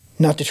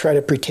not to try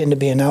to pretend to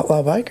be an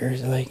outlaw biker.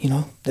 It's like,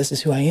 this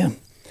is who I am.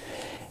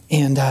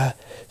 And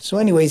so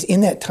anyways,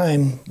 in that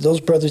time, those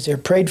brothers there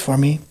prayed for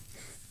me,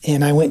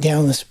 and I went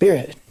down in the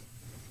Spirit.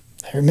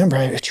 I remember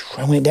I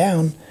went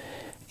down,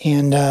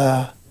 and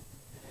a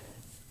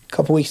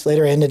couple weeks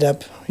later, I ended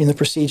up in the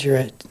procedure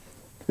at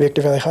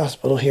Victor Valley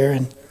Hospital here.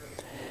 And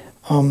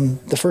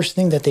the first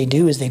thing that they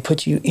do is they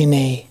put you in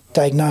a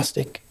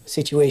diagnostic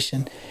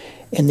situation,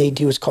 and they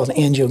do what's called an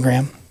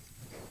angiogram.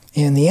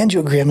 And the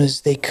angiogram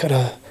is they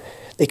cut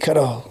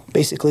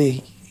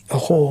basically a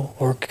hole,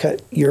 or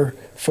cut your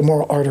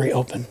femoral artery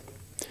open.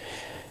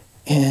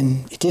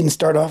 And it didn't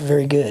start off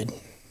very good.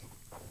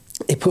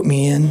 They put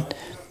me in,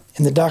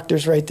 and the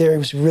doctor's right there. He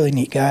was a really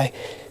neat guy.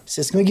 He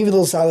says, "Let me give you a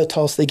little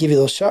xylitol." So they give you a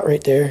little shot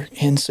right there,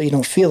 and so you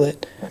don't feel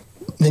it.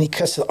 Then he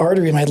cuts the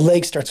artery, and my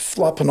leg starts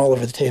flopping all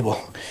over the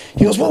table.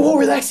 He goes, whoa,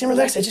 relax,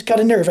 I just got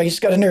a nerve.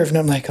 And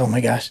I'm like, oh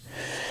my gosh,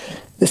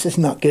 this is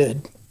not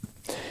good.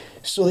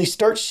 So they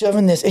start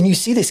shoving this, and you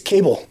see this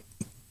cable.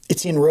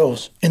 It's in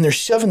rows, and they're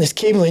shoving this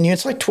cable in you.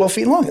 It's like 12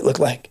 feet long, it looked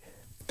like.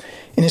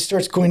 And it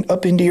starts going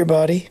up into your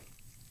body.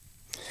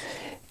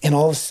 And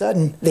all of a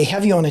sudden, they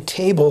have you on a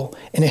table,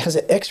 and it has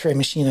an x-ray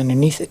machine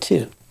underneath it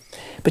too.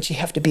 But you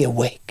have to be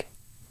awake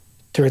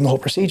during the whole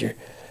procedure.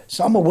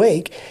 So I'm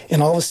awake,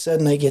 and all of a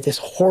sudden I get this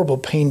horrible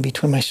pain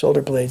between my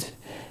shoulder blades.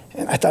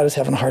 And I thought I was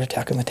having a heart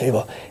attack on the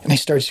table. And I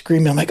started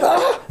screaming. I'm like,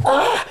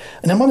 ah!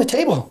 And I'm on the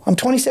table. I'm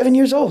 27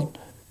 years old.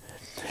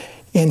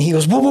 And he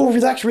goes, whoa,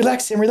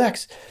 relax, Sam,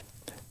 relax.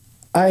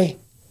 I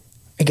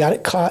got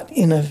it caught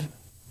in a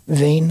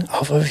vein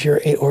off of your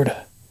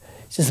aorta.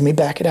 He says, let me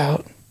back it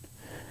out.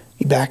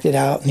 He backed it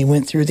out, and he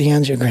went through the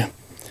angiogram.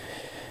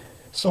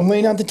 So I'm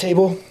laying on the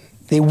table.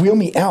 They wheel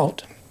me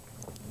out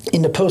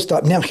into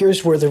post-op. Now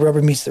here's where the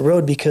rubber meets the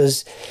road,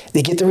 because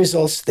they get the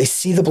results, they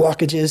see the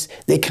blockages,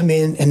 they come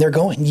in, and they're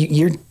going.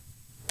 You're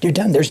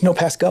done. There's no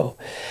pass go.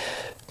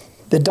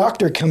 The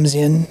doctor comes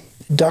in,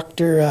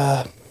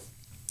 doctor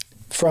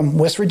from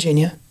West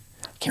Virginia.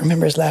 I can't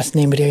remember his last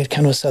name, but he had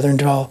kind of a southern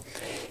drawl.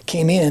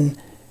 Came in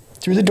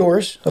through the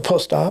doors of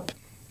post-op.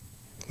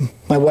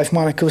 My wife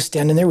Monica was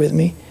standing there with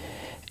me,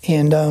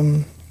 and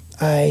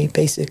I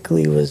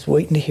basically was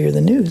waiting to hear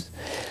the news.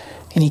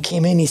 And he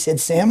came in, he said,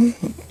 Sam,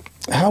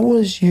 how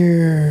was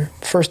your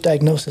first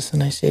diagnosis?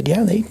 And I said,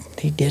 yeah, they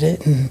did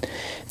it, and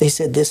they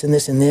said this and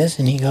this and this.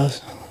 And he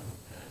goes,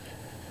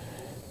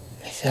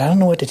 I said, I don't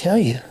know what to tell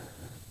you.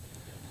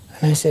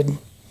 And I said,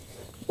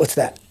 what's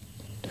that?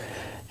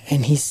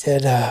 And he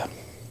said,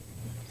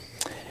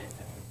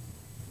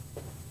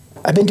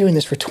 I've been doing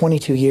this for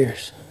 22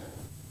 years.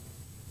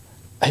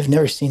 I've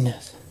never seen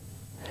this.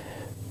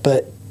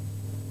 But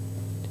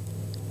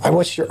I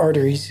watched your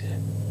arteries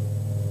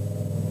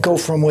go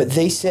from what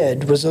they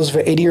said was those of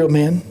an 80-year-old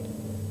man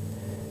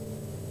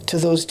to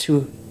those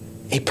to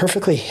a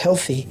perfectly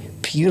healthy,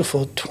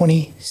 beautiful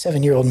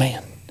 27-year-old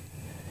man.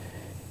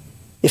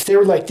 If they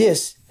were like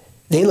this,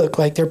 they look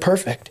like they're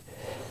perfect.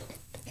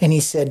 And he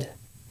said,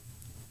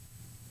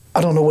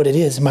 I don't know what it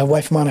is. And my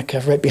wife, Monica,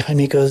 right behind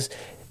me goes,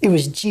 it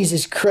was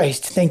Jesus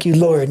Christ. Thank you,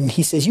 Lord. And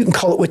he says, you can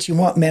call it what you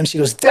want, ma'am. She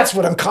goes, that's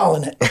what I'm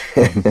calling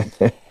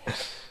it.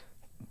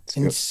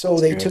 And so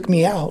they took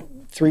me out.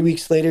 3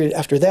 weeks later,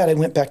 after that, I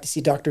went back to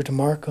see Dr.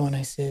 DeMarco, and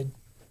I said,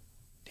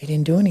 they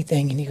didn't do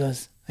anything. And he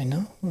goes, I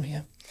know,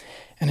 yeah.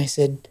 And I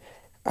said,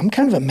 I'm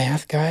kind of a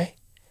math guy.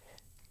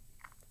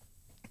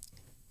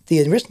 The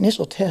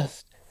initial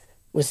test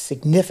was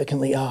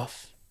significantly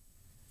off.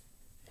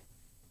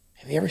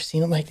 have you ever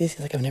seen it like this?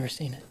 He's like, I've never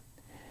seen it.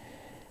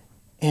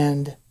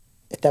 And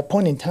at that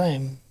point in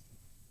time,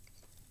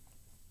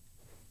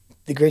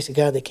 the grace of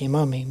God that came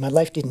on me, my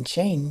life didn't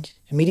change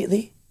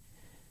immediately.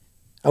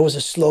 I was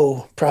a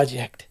slow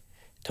project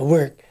to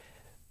work,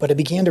 but I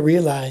began to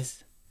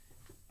realize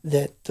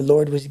that the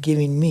Lord was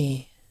giving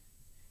me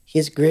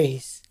his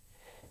grace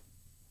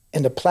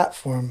and a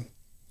platform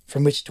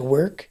from which to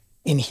work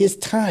in his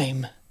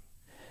time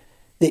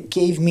that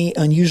gave me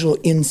unusual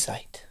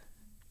insight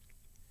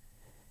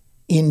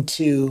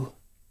into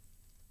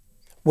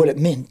what it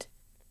meant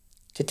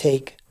to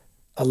take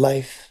a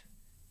life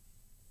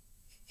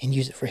and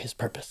use it for his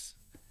purpose.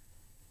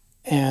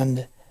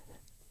 And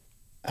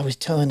I was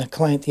telling a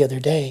client the other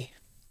day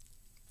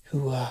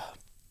who,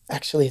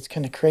 actually, it's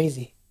kind of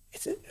crazy.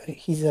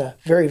 He's a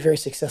very, very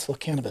successful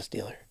cannabis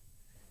dealer.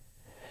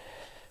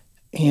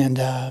 And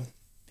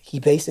he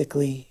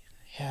basically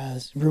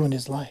has ruined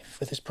his life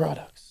with his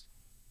products.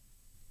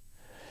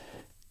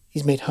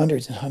 He's made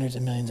hundreds and hundreds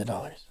of millions of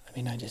dollars. I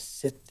mean, I just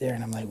sit there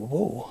and I'm like,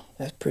 whoa,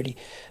 that's pretty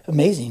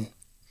amazing.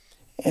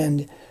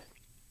 And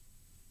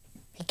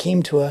he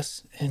came to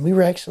us, and we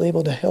were actually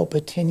able to help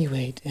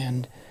attenuate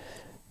and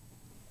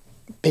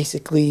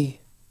basically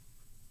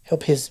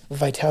help his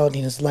vitality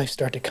and his life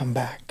start to come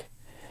back.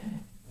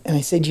 And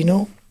I said,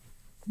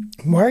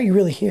 why are you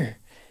really here?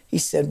 He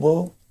said,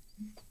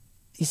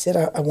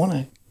 I want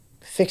to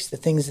fix the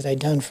things that I've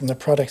done from the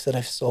products that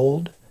I've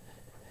sold.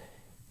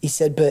 He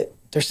said, but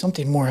there's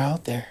something more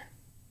out there.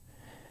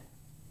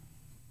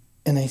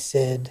 And I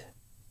said,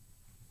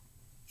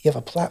 you have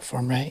a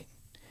platform, right?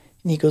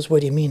 And he goes, what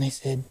do you mean? I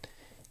said,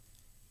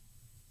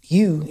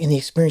 you, in the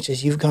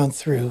experiences you've gone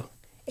through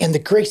and the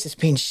grace that's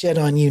being shed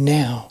on you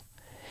now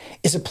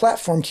is a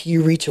platform to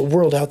you reach a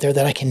world out there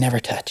that I can never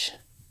touch.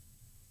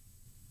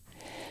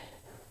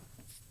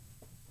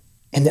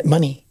 And that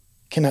money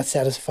cannot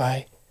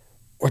satisfy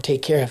or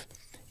take care of.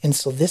 And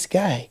so this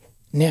guy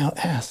now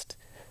asked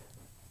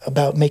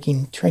about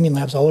making training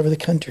labs all over the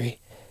country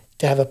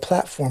to have a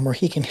platform where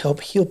he can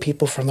help heal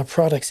people from the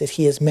products that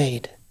he has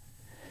made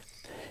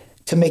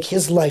to make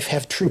his life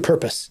have true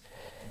purpose.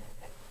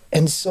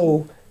 And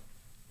so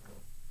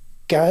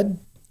God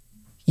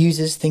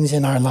uses things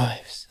in our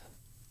lives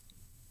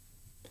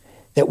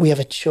that we have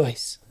a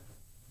choice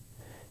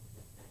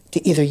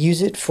to either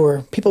use it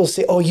for, people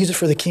say, oh, use it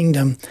for the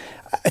kingdom.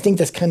 I think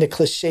that's kind of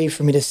cliche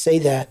for me to say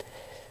that.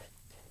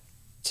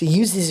 To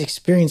use these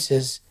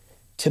experiences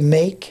to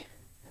make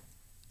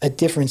a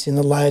difference in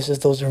the lives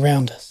of those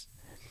around us.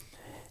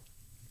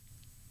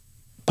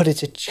 But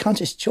it's a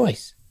conscious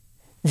choice.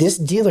 This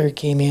dealer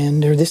came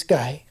in, or this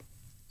guy,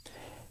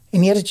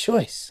 and he had a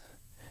choice.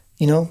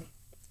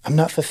 I'm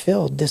not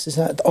fulfilled. This is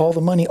not all the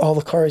money, all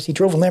the cars. He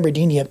drove a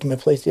Lamborghini up to my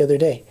place the other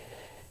day.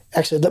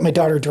 Actually, I let my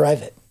daughter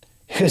drive it.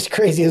 It was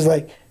crazy. It was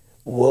like,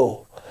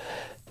 whoa.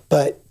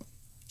 But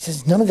he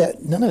says, none of that.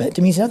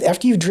 It means nothing.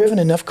 After you've driven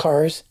enough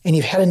cars and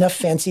you've had enough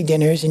fancy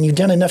dinners and you've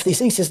done enough of these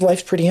things, his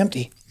life's pretty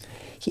empty.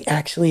 He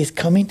actually is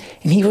coming,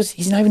 and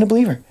he's not even a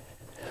believer.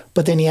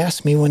 But then he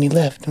asked me when he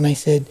left, and I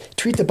said,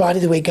 treat the body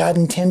the way God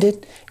intended,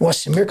 and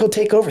watch the miracle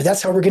take over.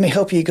 That's how we're going to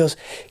help you. He goes,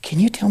 can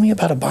you tell me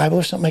about a Bible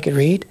or something I could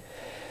read?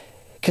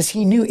 Because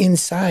he knew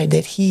inside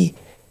that he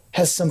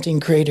has something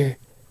greater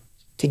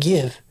to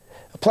give,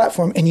 a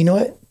platform. And you know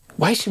what?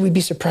 Why should we be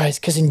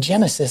surprised? Because in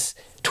Genesis,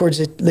 towards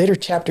the later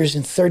chapters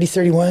in 30,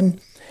 31,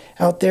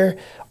 out there,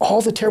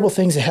 all the terrible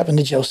things that happened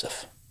to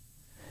Joseph.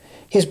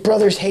 His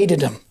brothers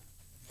hated him.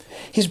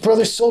 His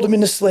brothers sold him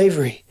into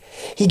slavery.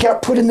 He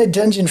got put in the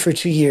dungeon for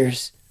 2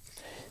 years.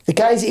 The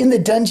guys in the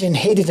dungeon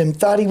hated him,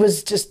 thought he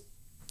was just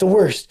the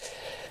worst.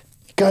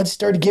 God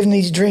started giving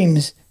these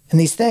dreams and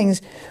these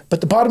things.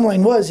 But the bottom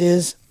line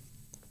is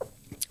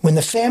when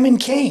the famine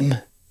came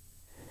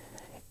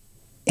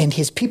and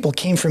his people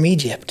came from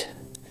Egypt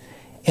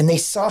and they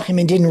saw him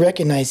and didn't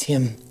recognize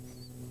him,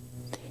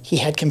 he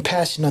had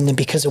compassion on them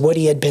because of what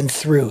he had been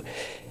through.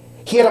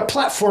 He had a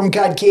platform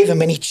God gave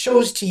him, and he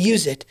chose to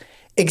use it,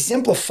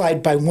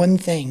 exemplified by one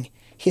thing,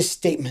 his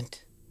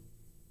statement.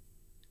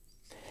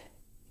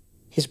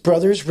 His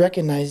brothers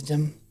recognized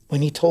him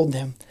when he told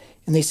them,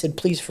 and they said,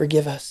 please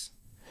forgive us.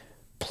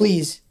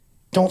 Please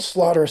don't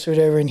slaughter us or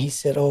whatever. And he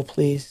said, oh,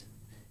 please.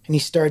 And he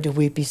started to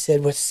weep. He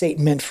said, what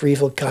Satan meant for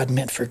evil, God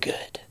meant for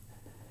good.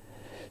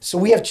 So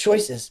we have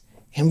choices,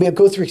 and we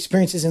go through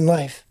experiences in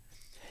life.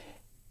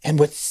 And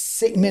what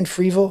Satan meant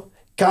for evil,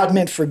 God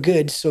meant for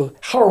good. So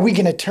how are we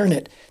going to turn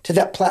it to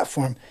that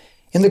platform?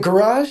 In the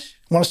garage,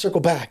 I want to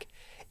circle back,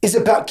 is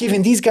about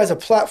giving these guys a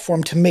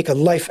platform to make a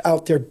life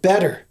out there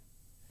better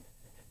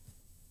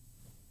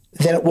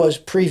than it was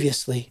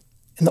previously.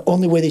 And the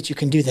only way that you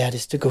can do that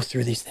is to go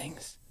through these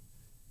things.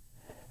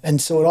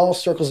 And so it all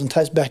circles and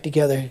ties back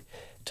together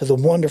to the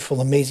wonderful,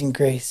 amazing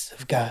grace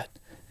of God.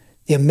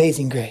 The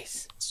amazing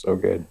grace. So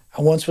good.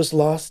 I once was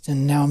lost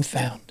and now I'm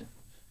found.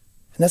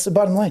 And that's the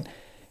bottom line.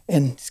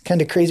 And it's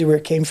kind of crazy where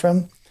it came from.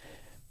 And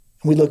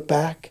we look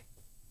back,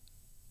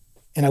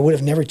 and I would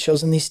have never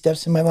chosen these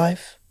steps in my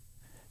life.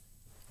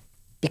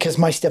 because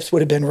my steps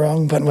would have been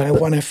wrong. But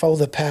when I follow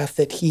the path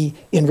that he,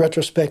 in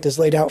retrospect, has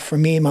laid out for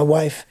me and my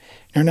wife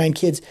and our 9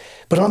 kids.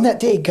 But on that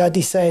day, God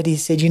decided, he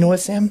said, you know what,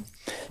 Sam?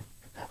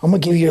 I'm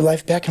going to give you your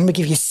life back. I'm going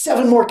to give you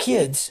 7 more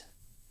kids.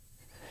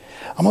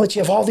 I'm going to let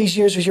you have all these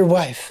years with your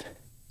wife.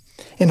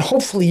 And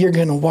hopefully you're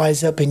going to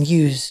wise up and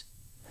use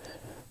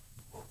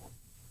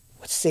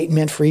what Satan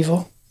meant for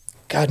evil,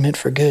 God meant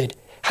for good.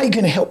 How are you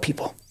going to help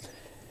people?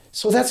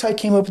 So that's how I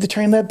came up with the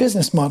Training Lab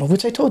business model,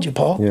 which I told you,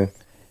 Paul. Yeah.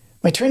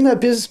 My Training Lab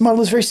business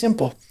model is very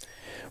simple.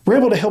 We're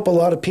able to help a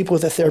lot of people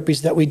with the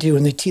therapies that we do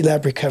in the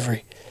T-Lab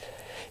recovery.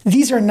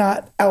 These are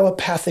not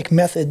allopathic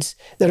methods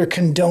that are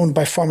condoned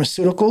by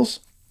pharmaceuticals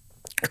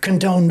or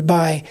condoned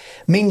by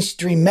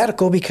mainstream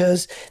medical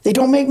because they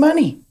don't make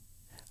money.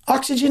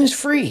 Oxygen is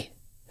free.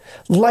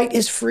 Light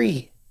is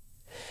free.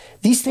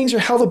 These things are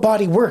how the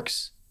body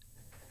works.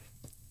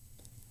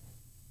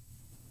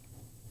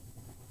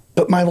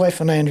 But my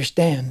wife and I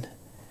understand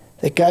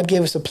that God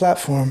gave us a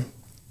platform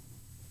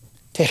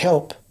to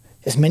help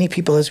as many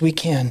people as we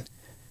can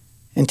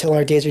until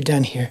our days are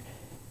done here,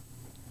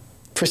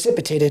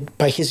 precipitated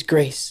by his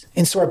grace.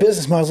 And so our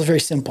business model is very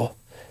simple.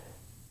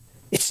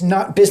 It's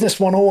not business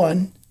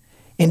 101,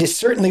 and it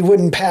certainly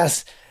wouldn't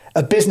pass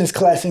a business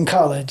class in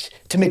college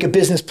to make a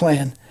business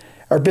plan.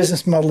 Our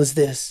business model is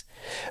this.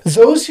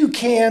 Those who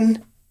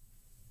can,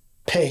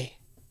 pay.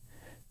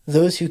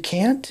 Those who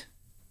can't,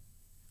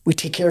 we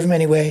take care of them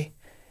anyway.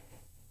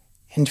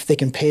 And if they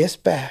can pay us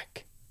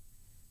back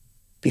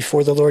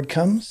before the Lord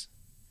comes,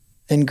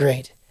 then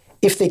great.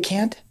 If they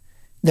can't,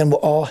 then we'll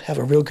all have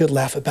a real good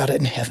laugh about it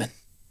in heaven.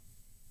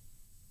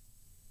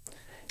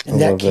 And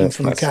that came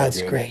from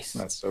God's grace.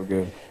 That's so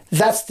good.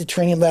 That's the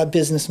Training Lab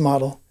business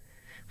model.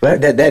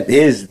 That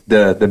is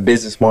the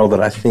business model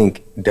that I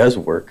think does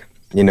work,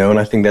 and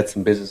I think that's the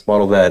business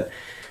model that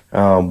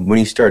when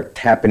you start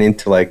tapping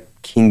into like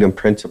kingdom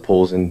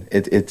principles, and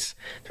there's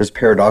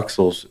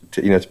paradoxals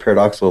it's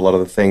paradoxical, a lot of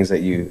the things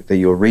that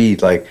you'll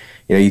read, like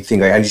you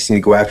think like, I just need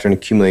to go after and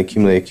accumulate.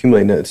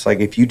 No, it's like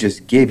if you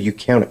just give, you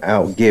can't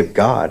outgive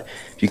God.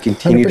 If you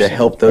continue to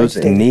help those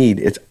in need,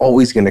 it's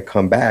always going to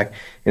come back,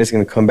 and it's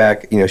going to come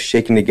back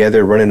shaking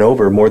together, running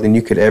over more than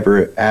you could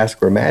ever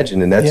ask or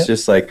imagine. And that's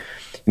just like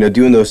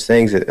doing those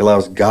things, it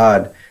allows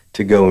God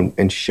to go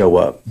and show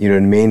up. You know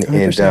what I mean?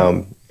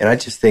 100%. And I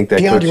just think that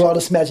beyond your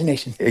wildest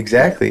imagination.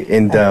 Exactly.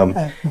 And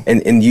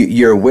and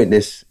you're a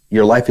witness.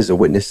 Your life is a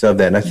witness of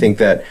that. And I think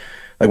that,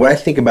 like, when I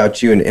think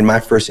about you and in my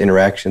first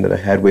interaction that I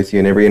had with you,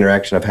 and every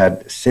interaction I've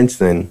had since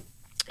then,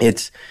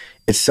 it's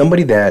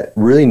somebody that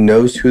really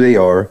knows who they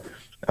are.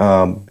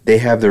 They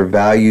have their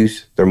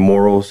values, their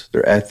morals,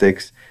 their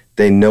ethics.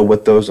 They know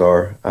what those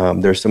are.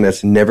 There's something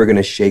that's never going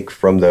to shake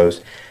from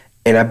those.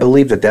 And I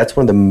believe that that's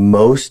one of the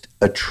most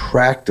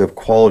attractive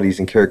qualities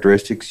and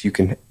characteristics you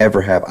can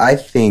ever have. I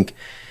think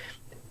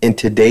in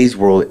today's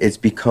world, it's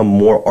become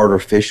more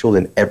artificial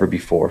than ever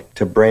before.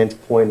 To Brand's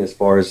point, as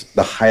far as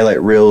the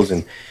highlight reels,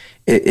 and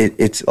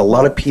it's a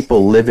lot of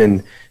people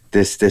living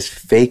this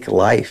fake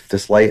life,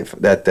 this life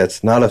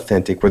that's not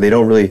authentic, where they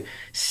don't really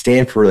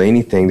stand for really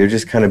anything. They're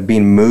just kind of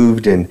being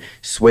moved and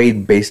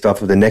swayed based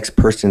off of the next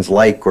person's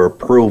like or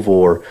approval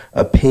or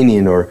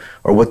opinion or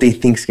what they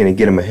think is going to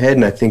get them ahead.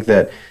 And I think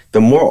that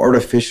the more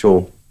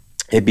artificial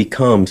it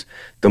becomes,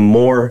 the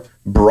more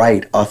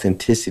bright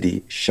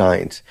authenticity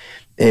shines.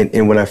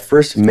 And when I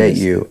first met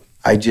you,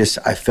 I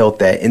felt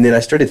that. And then I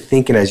started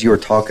thinking, as you were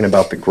talking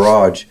about the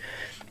garage,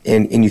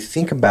 and you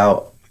think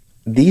about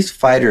these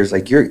fighters,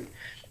 like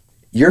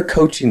you're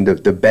coaching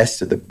the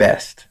best of the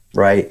best,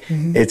 right?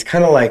 Mm-hmm. It's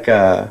kind of like,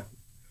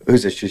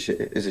 is it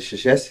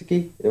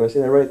Krzyzewski? Am I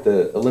saying that right?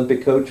 The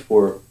Olympic coach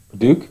for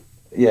Duke?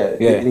 Yeah.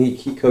 And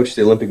he coached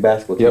the Olympic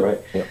basketball team, right?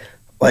 Yep.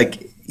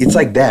 Like, it's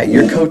like that.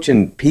 You're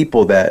coaching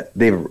people that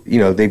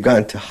they've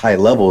gotten to high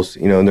levels,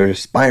 and they're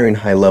aspiring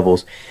high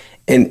levels.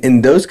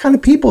 And those kind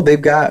of people,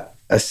 they've got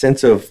a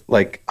sense of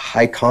like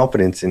high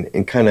confidence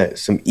and kind of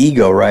some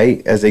ego,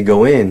 right, as they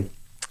go in.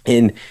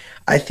 And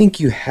I think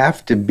you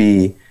have to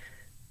be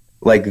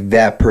like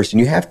that person.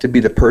 You have to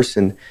be the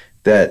person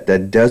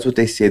that does what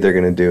they say they're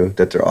going to do,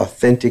 that they're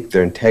authentic,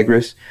 they're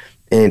integrous,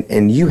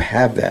 and you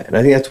have that. And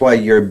I think that's why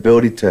your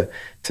ability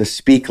to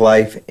speak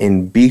life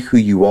and be who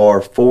you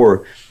are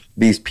for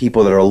these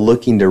people that are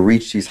looking to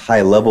reach these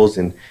high levels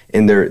in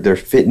their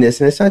fitness.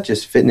 And it's not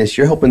just fitness.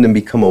 You're helping them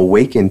become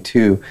awakened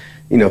to,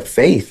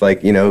 faith.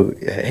 Like,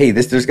 hey,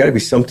 there's got to be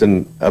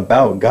something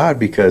about God,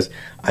 because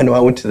I know I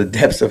went to the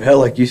depths of hell,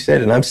 like you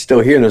said, and I'm still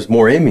here, and there's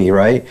more in me,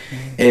 right?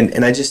 Mm-hmm.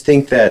 And I just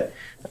think that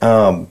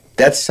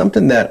that's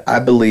something that I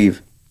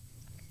believe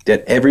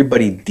that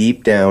everybody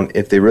deep down,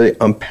 if they really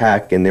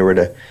unpack and they were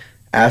to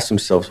ask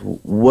themselves,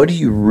 what do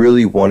you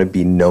really want to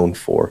be known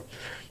for?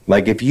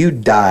 Like, if you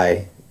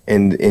die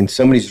and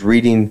somebody's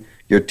reading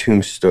your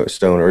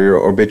tombstone or your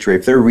obituary,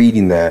 if they're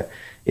reading that,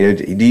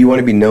 do you want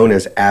to be known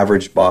as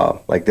Average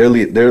Bob? Like,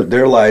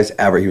 their lives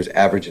average. He was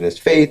average in his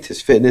faith,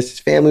 his fitness, his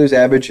family was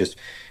average, his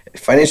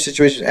financial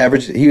situation was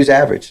average. He was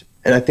average.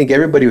 And I think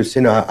everybody would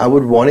say, no, I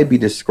would want to be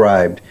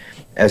described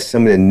as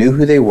somebody that knew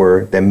who they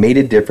were, that made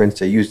a difference,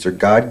 that used their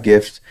God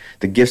gifts,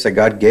 the gifts that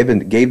God gave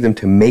them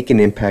to make an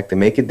impact, to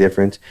make a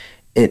difference,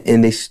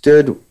 and they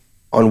stood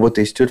on what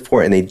they stood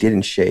for, and they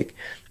didn't shake.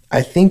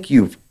 I think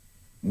you've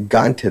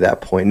gotten to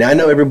that point. Now, I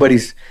know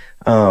everybody's,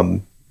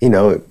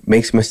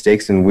 makes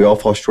mistakes, and we all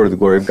fall short of the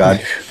glory of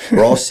God.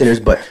 We're all sinners,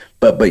 but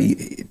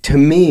to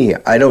me,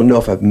 I don't know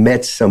if I've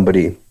met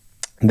somebody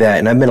that,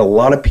 and I've met a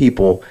lot of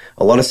people,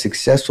 a lot of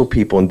successful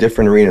people in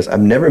different arenas.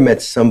 I've never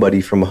met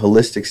somebody from a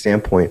holistic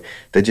standpoint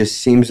that just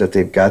seems that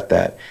they've got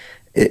that.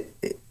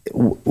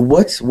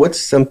 What's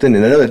something,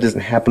 and I know that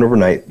doesn't happen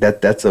overnight,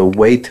 that's a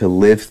way to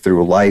live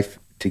through life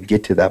to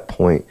get to that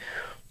point.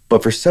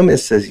 But for somebody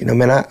that says,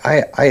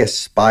 I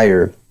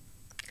aspire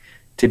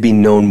to be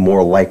known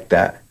more like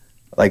that,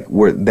 like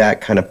we're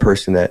that kind of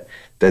person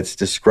that's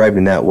described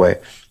in that way,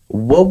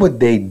 what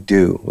would they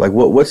do? Like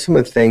what's some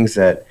of the things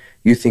that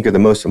you think are the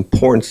most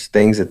important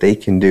things that they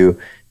can do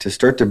to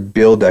start to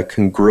build that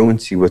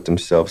congruency with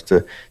themselves,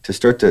 to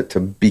start to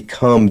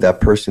become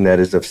that person that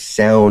is of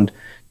sound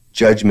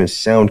judgment,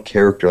 sound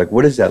character? Like,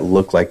 what does that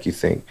look like, you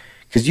think?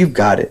 Because you've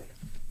got it.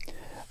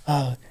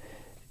 I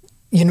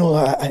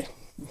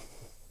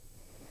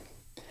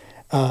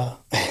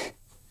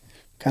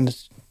kind of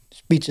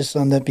speechless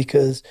on that,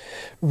 because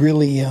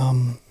really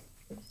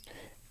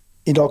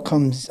it all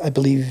comes, I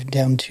believe,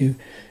 down to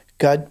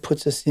God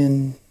puts us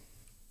in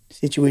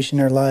situation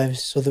in our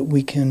lives so that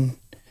we can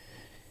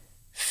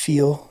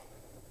feel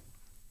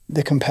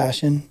the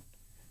compassion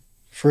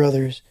for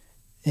others.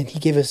 And he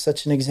gave us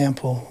such an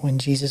example when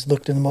Jesus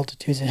looked at the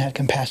multitudes and had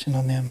compassion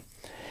on them.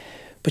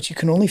 But you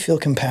can only feel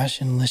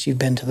compassion unless you've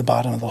been to the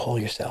bottom of the hole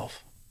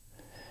yourself.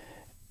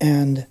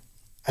 And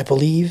I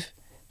believe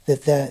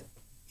that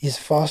is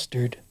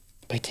fostered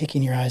by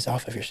taking your eyes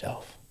off of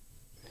yourself.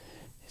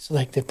 It's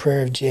like the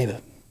prayer of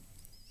Jabez.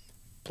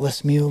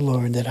 Bless me, O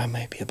Lord, that I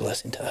might be a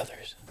blessing to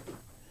others.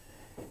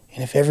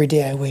 And if every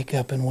day I wake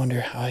up and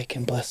wonder how I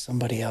can bless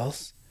somebody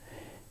else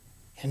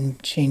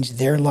and change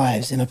their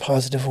lives in a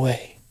positive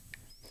way,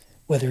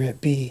 whether it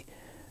be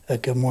a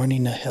good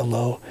morning, a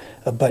hello,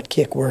 a butt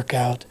kick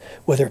workout,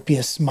 whether it be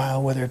a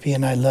smile, whether it be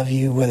an I love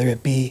you, whether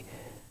it be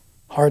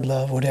hard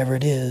love, whatever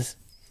it is,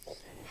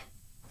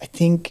 I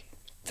think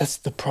that's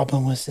the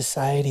problem with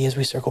society as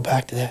we circle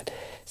back to that.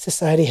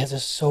 Society has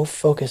us so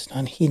focused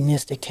on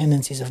hedonistic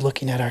tendencies of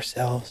looking at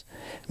ourselves.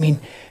 I mean,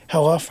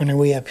 how often are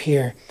we up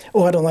here?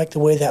 Oh, I don't like the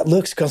way that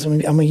looks because I'm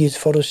going to use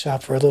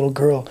Photoshop for a little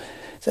girl.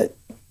 So,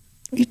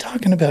 what are you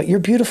talking about? You're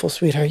beautiful,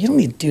 sweetheart. You don't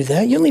need to do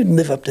that. You don't need to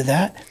live up to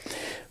that.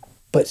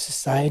 But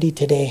society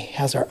today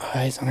has our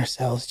eyes on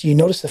ourselves. Do you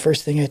notice the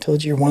first thing I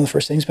told you, or one of the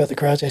first things about the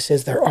crowds? I said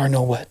there are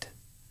no what?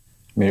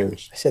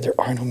 Mirrors. I said there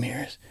are no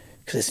mirrors,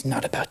 because it's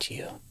not about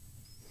you.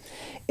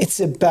 It's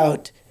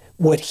about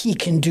what he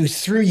can do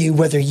through you,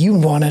 whether you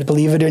want to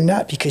believe it or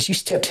not, because you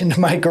stepped into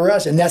my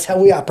garage, and that's how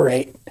we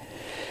operate.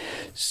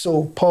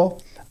 So,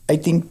 Paul, I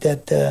think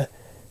that the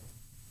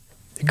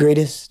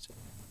greatest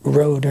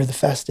road, or the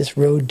fastest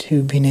road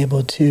to being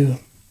able to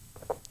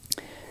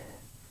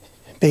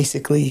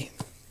basically,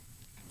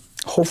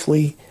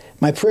 hopefully,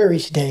 my prayer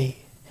each day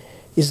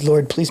is,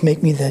 Lord, please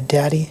make me the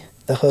daddy,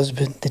 the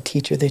husband, the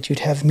teacher that you'd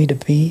have me to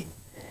be,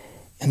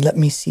 and let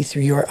me see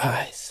through your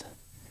eyes.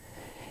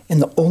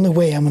 And the only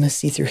way I'm going to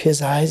see through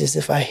his eyes is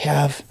if I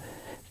have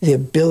the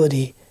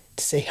ability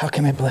to say, how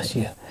can I bless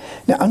you?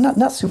 Now, I'm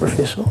not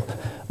superficial.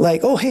 Like,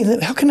 oh, hey,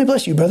 how can I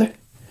bless you, brother?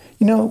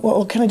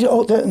 Well, can I do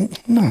all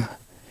that? No.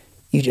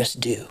 You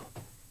just do.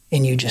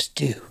 And you just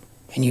do.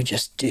 And you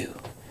just do.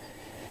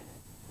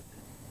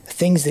 The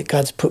things that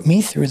God's put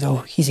me through, though,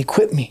 he's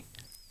equipped me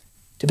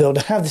to be able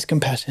to have this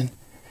compassion.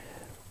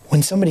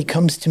 When somebody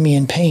comes to me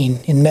in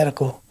pain, in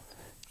medical,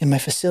 in my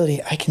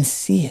facility, I can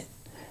see it.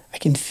 I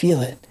can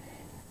feel it.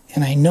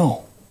 And I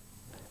know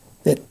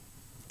that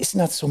it's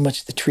not so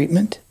much the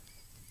treatment,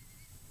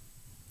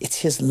 it's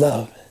his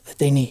love that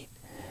they need.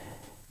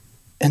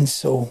 And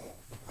so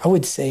I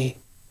would say,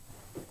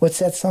 what's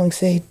that song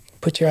say?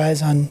 Put your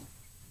eyes on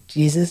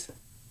Jesus,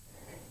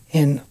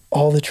 and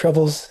all the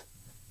troubles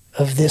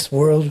of this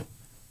world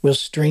will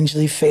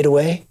strangely fade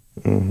away.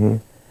 Mm-hmm.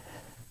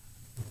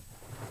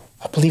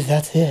 I believe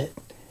that's it.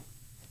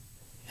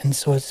 And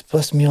so it's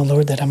bless me, O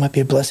Lord, that I might be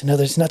a blessing to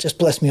others. It's not just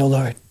bless me, O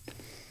Lord.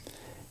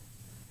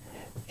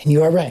 And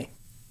you are right.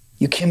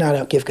 You cannot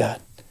outgive God.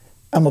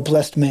 I'm a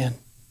blessed man.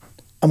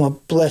 I'm a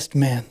blessed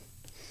man.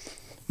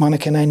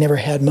 Monica and I never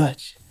had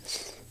much,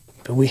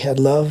 but we had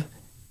love.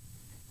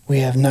 We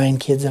have 9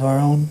 kids of our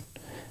own.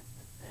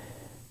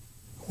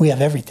 We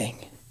have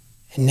everything.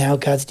 And now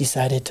God's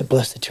decided to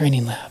bless the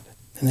training lab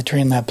and the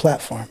training lab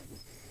platform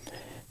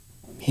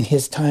in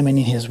his time and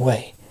in his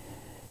way.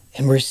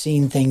 And we're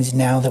seeing things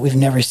now that we've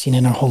never seen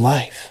in our whole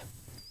life.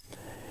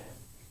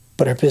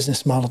 But our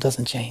business model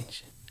doesn't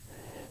change.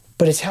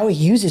 But it's how he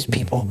uses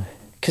people.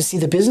 Because see,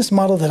 the business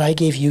model that I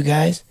gave you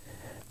guys,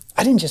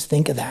 I didn't just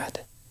think of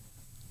that.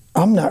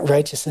 I'm not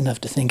righteous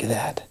enough to think of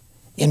that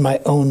in my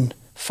own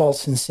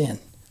faults and sin.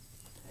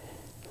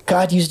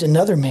 God used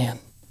another man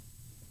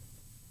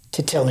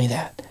to tell me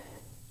that.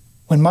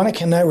 When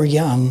Monica and I were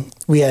young,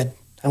 we had,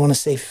 I want to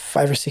say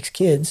 5 or 6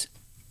 kids.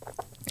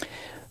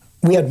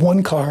 we had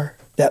one car,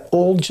 that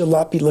old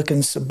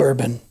jalopy-looking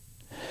Suburban.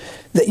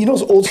 That, you know,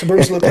 those old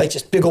Suburbans look like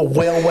just big old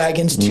whale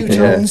wagons,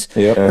 two-tones,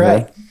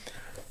 right?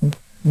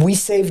 We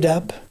saved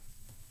up,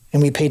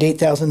 and we paid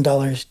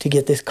 $8,000 to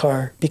get this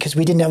car because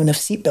we didn't have enough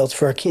seatbelts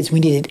for our kids. We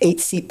needed 8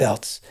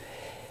 seatbelts.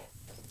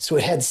 So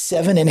it had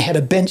 7, and it had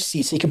a bench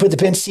seat, so you could put the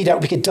bench seat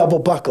out. We could double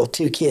buckle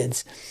 2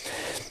 kids.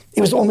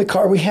 It was the only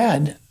car we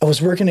had. I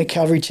was working at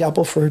Calvary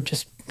Chapel for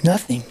just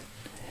nothing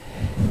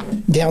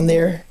down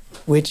there,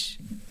 which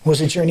was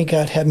a journey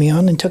God had me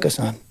on and took us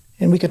on.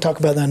 And we could talk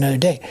about that another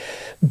day.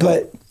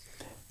 But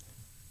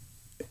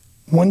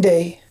one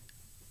day,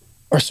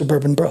 our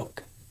Suburban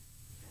broke.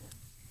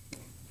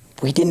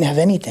 We didn't have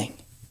anything.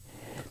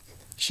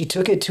 She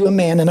took it to a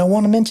man, and I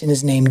want to mention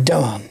his name,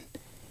 Don.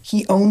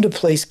 He owned a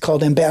place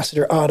called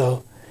Ambassador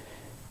Auto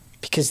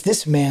because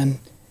this man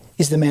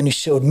is the man who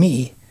showed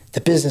me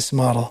the business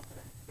model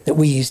that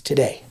we use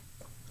today.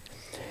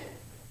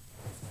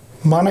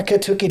 Monica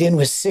took it in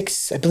with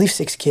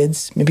 6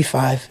 kids, maybe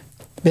 5.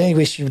 But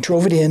anyway, she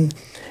drove it in,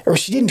 or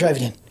she didn't drive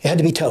it in. It had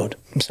to be towed.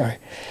 I'm sorry.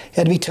 It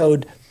had to be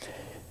towed.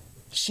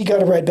 She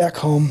got a ride back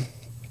home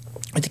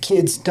with the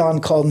kids. Don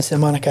called and said,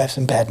 Monica, I have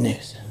some bad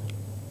news.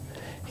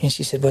 And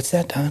she said, what's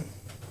that, Don?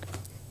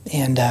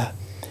 And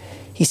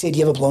he said,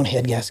 you have a blown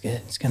head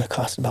gasket. It's going to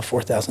cost about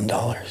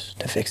 $4,000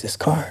 to fix this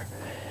car.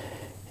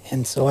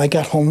 And so I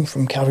got home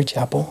from Calvary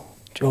Chapel,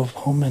 drove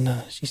home,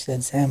 and she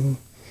said, Sam,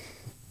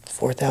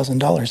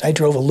 $4,000. I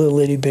drove a little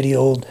itty bitty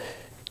old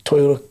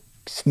Toyota,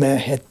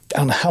 had, I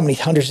don't know how many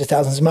hundreds of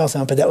thousands of miles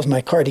on it, but that was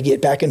my car to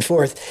get back and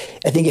forth.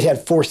 I think it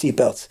had 4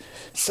 seatbelts.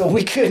 So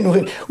we could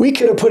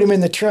have put him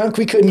in the trunk.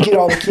 We couldn't get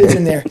all the kids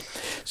in there.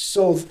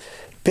 So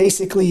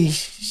basically,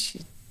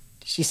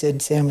 she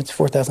said, Sam, it's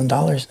 $4,000.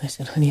 And I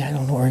said, honey, I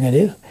don't know what we're going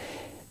to do.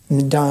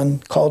 And Don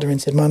called her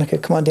and said, Monica,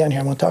 come on down here.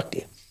 I want to talk to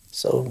you.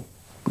 So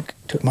we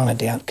took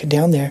Monica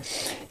down there,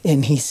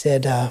 and he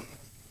said,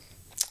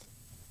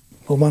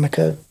 well,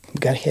 Monica, we've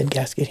got a head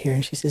gasket here.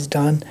 And she says,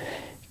 Don,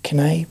 can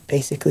I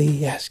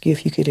basically ask you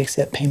if you could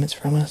accept payments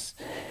from us?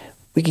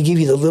 We could give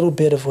you the little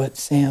bit of what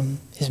Sam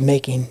is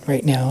making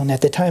right now. And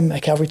at the time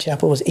at Calvary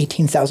Chapel was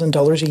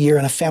 $18,000 a year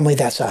on a family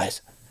that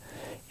size.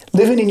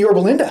 Living in Yorba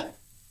Linda.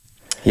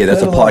 Yeah,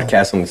 that's a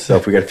podcast on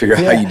itself. We got to figure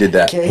out how you did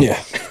that. Okay.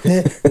 Yeah.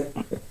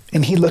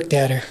 And he looked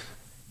at her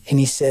and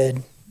he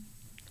said,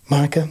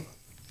 Monica,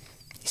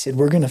 he said,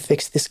 we're going to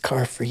fix this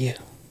car for you.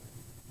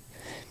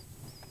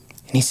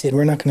 And he said,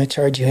 we're not going to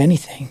charge you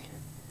anything.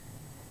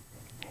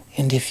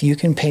 And if you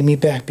can pay me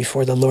back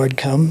before the Lord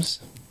comes,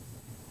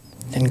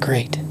 then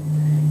great.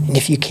 And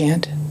if you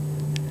can't,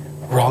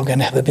 we're all going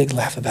to have a big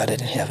laugh about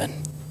it in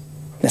heaven.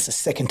 That's the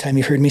second time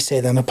you've heard me say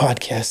that on a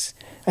podcast.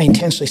 I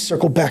intentionally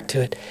circle back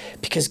to it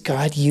because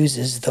God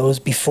uses those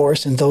before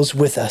us and those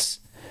with us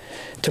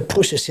to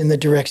push us in the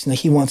direction that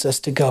he wants us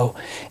to go.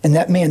 And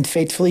that man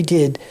faithfully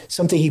did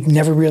something he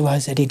never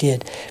realized that he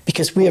did,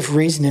 because we have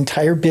raised an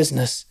entire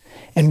business,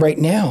 and right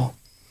now,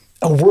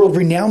 a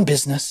world-renowned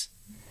business,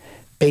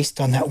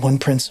 based on that one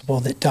principle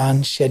that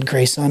Don shed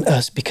grace on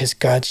us because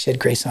God shed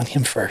grace on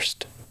him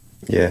first.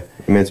 Yeah,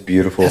 I mean, it's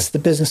beautiful. That's the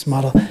business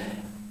model.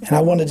 And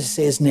I wanted to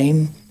say his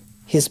name,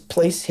 his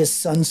place, his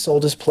son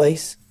sold his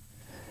place.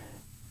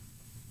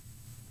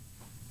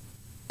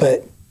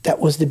 But that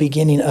was the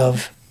beginning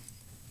of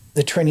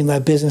the Training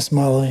Lab business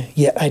model,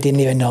 yet I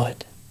didn't even know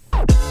it.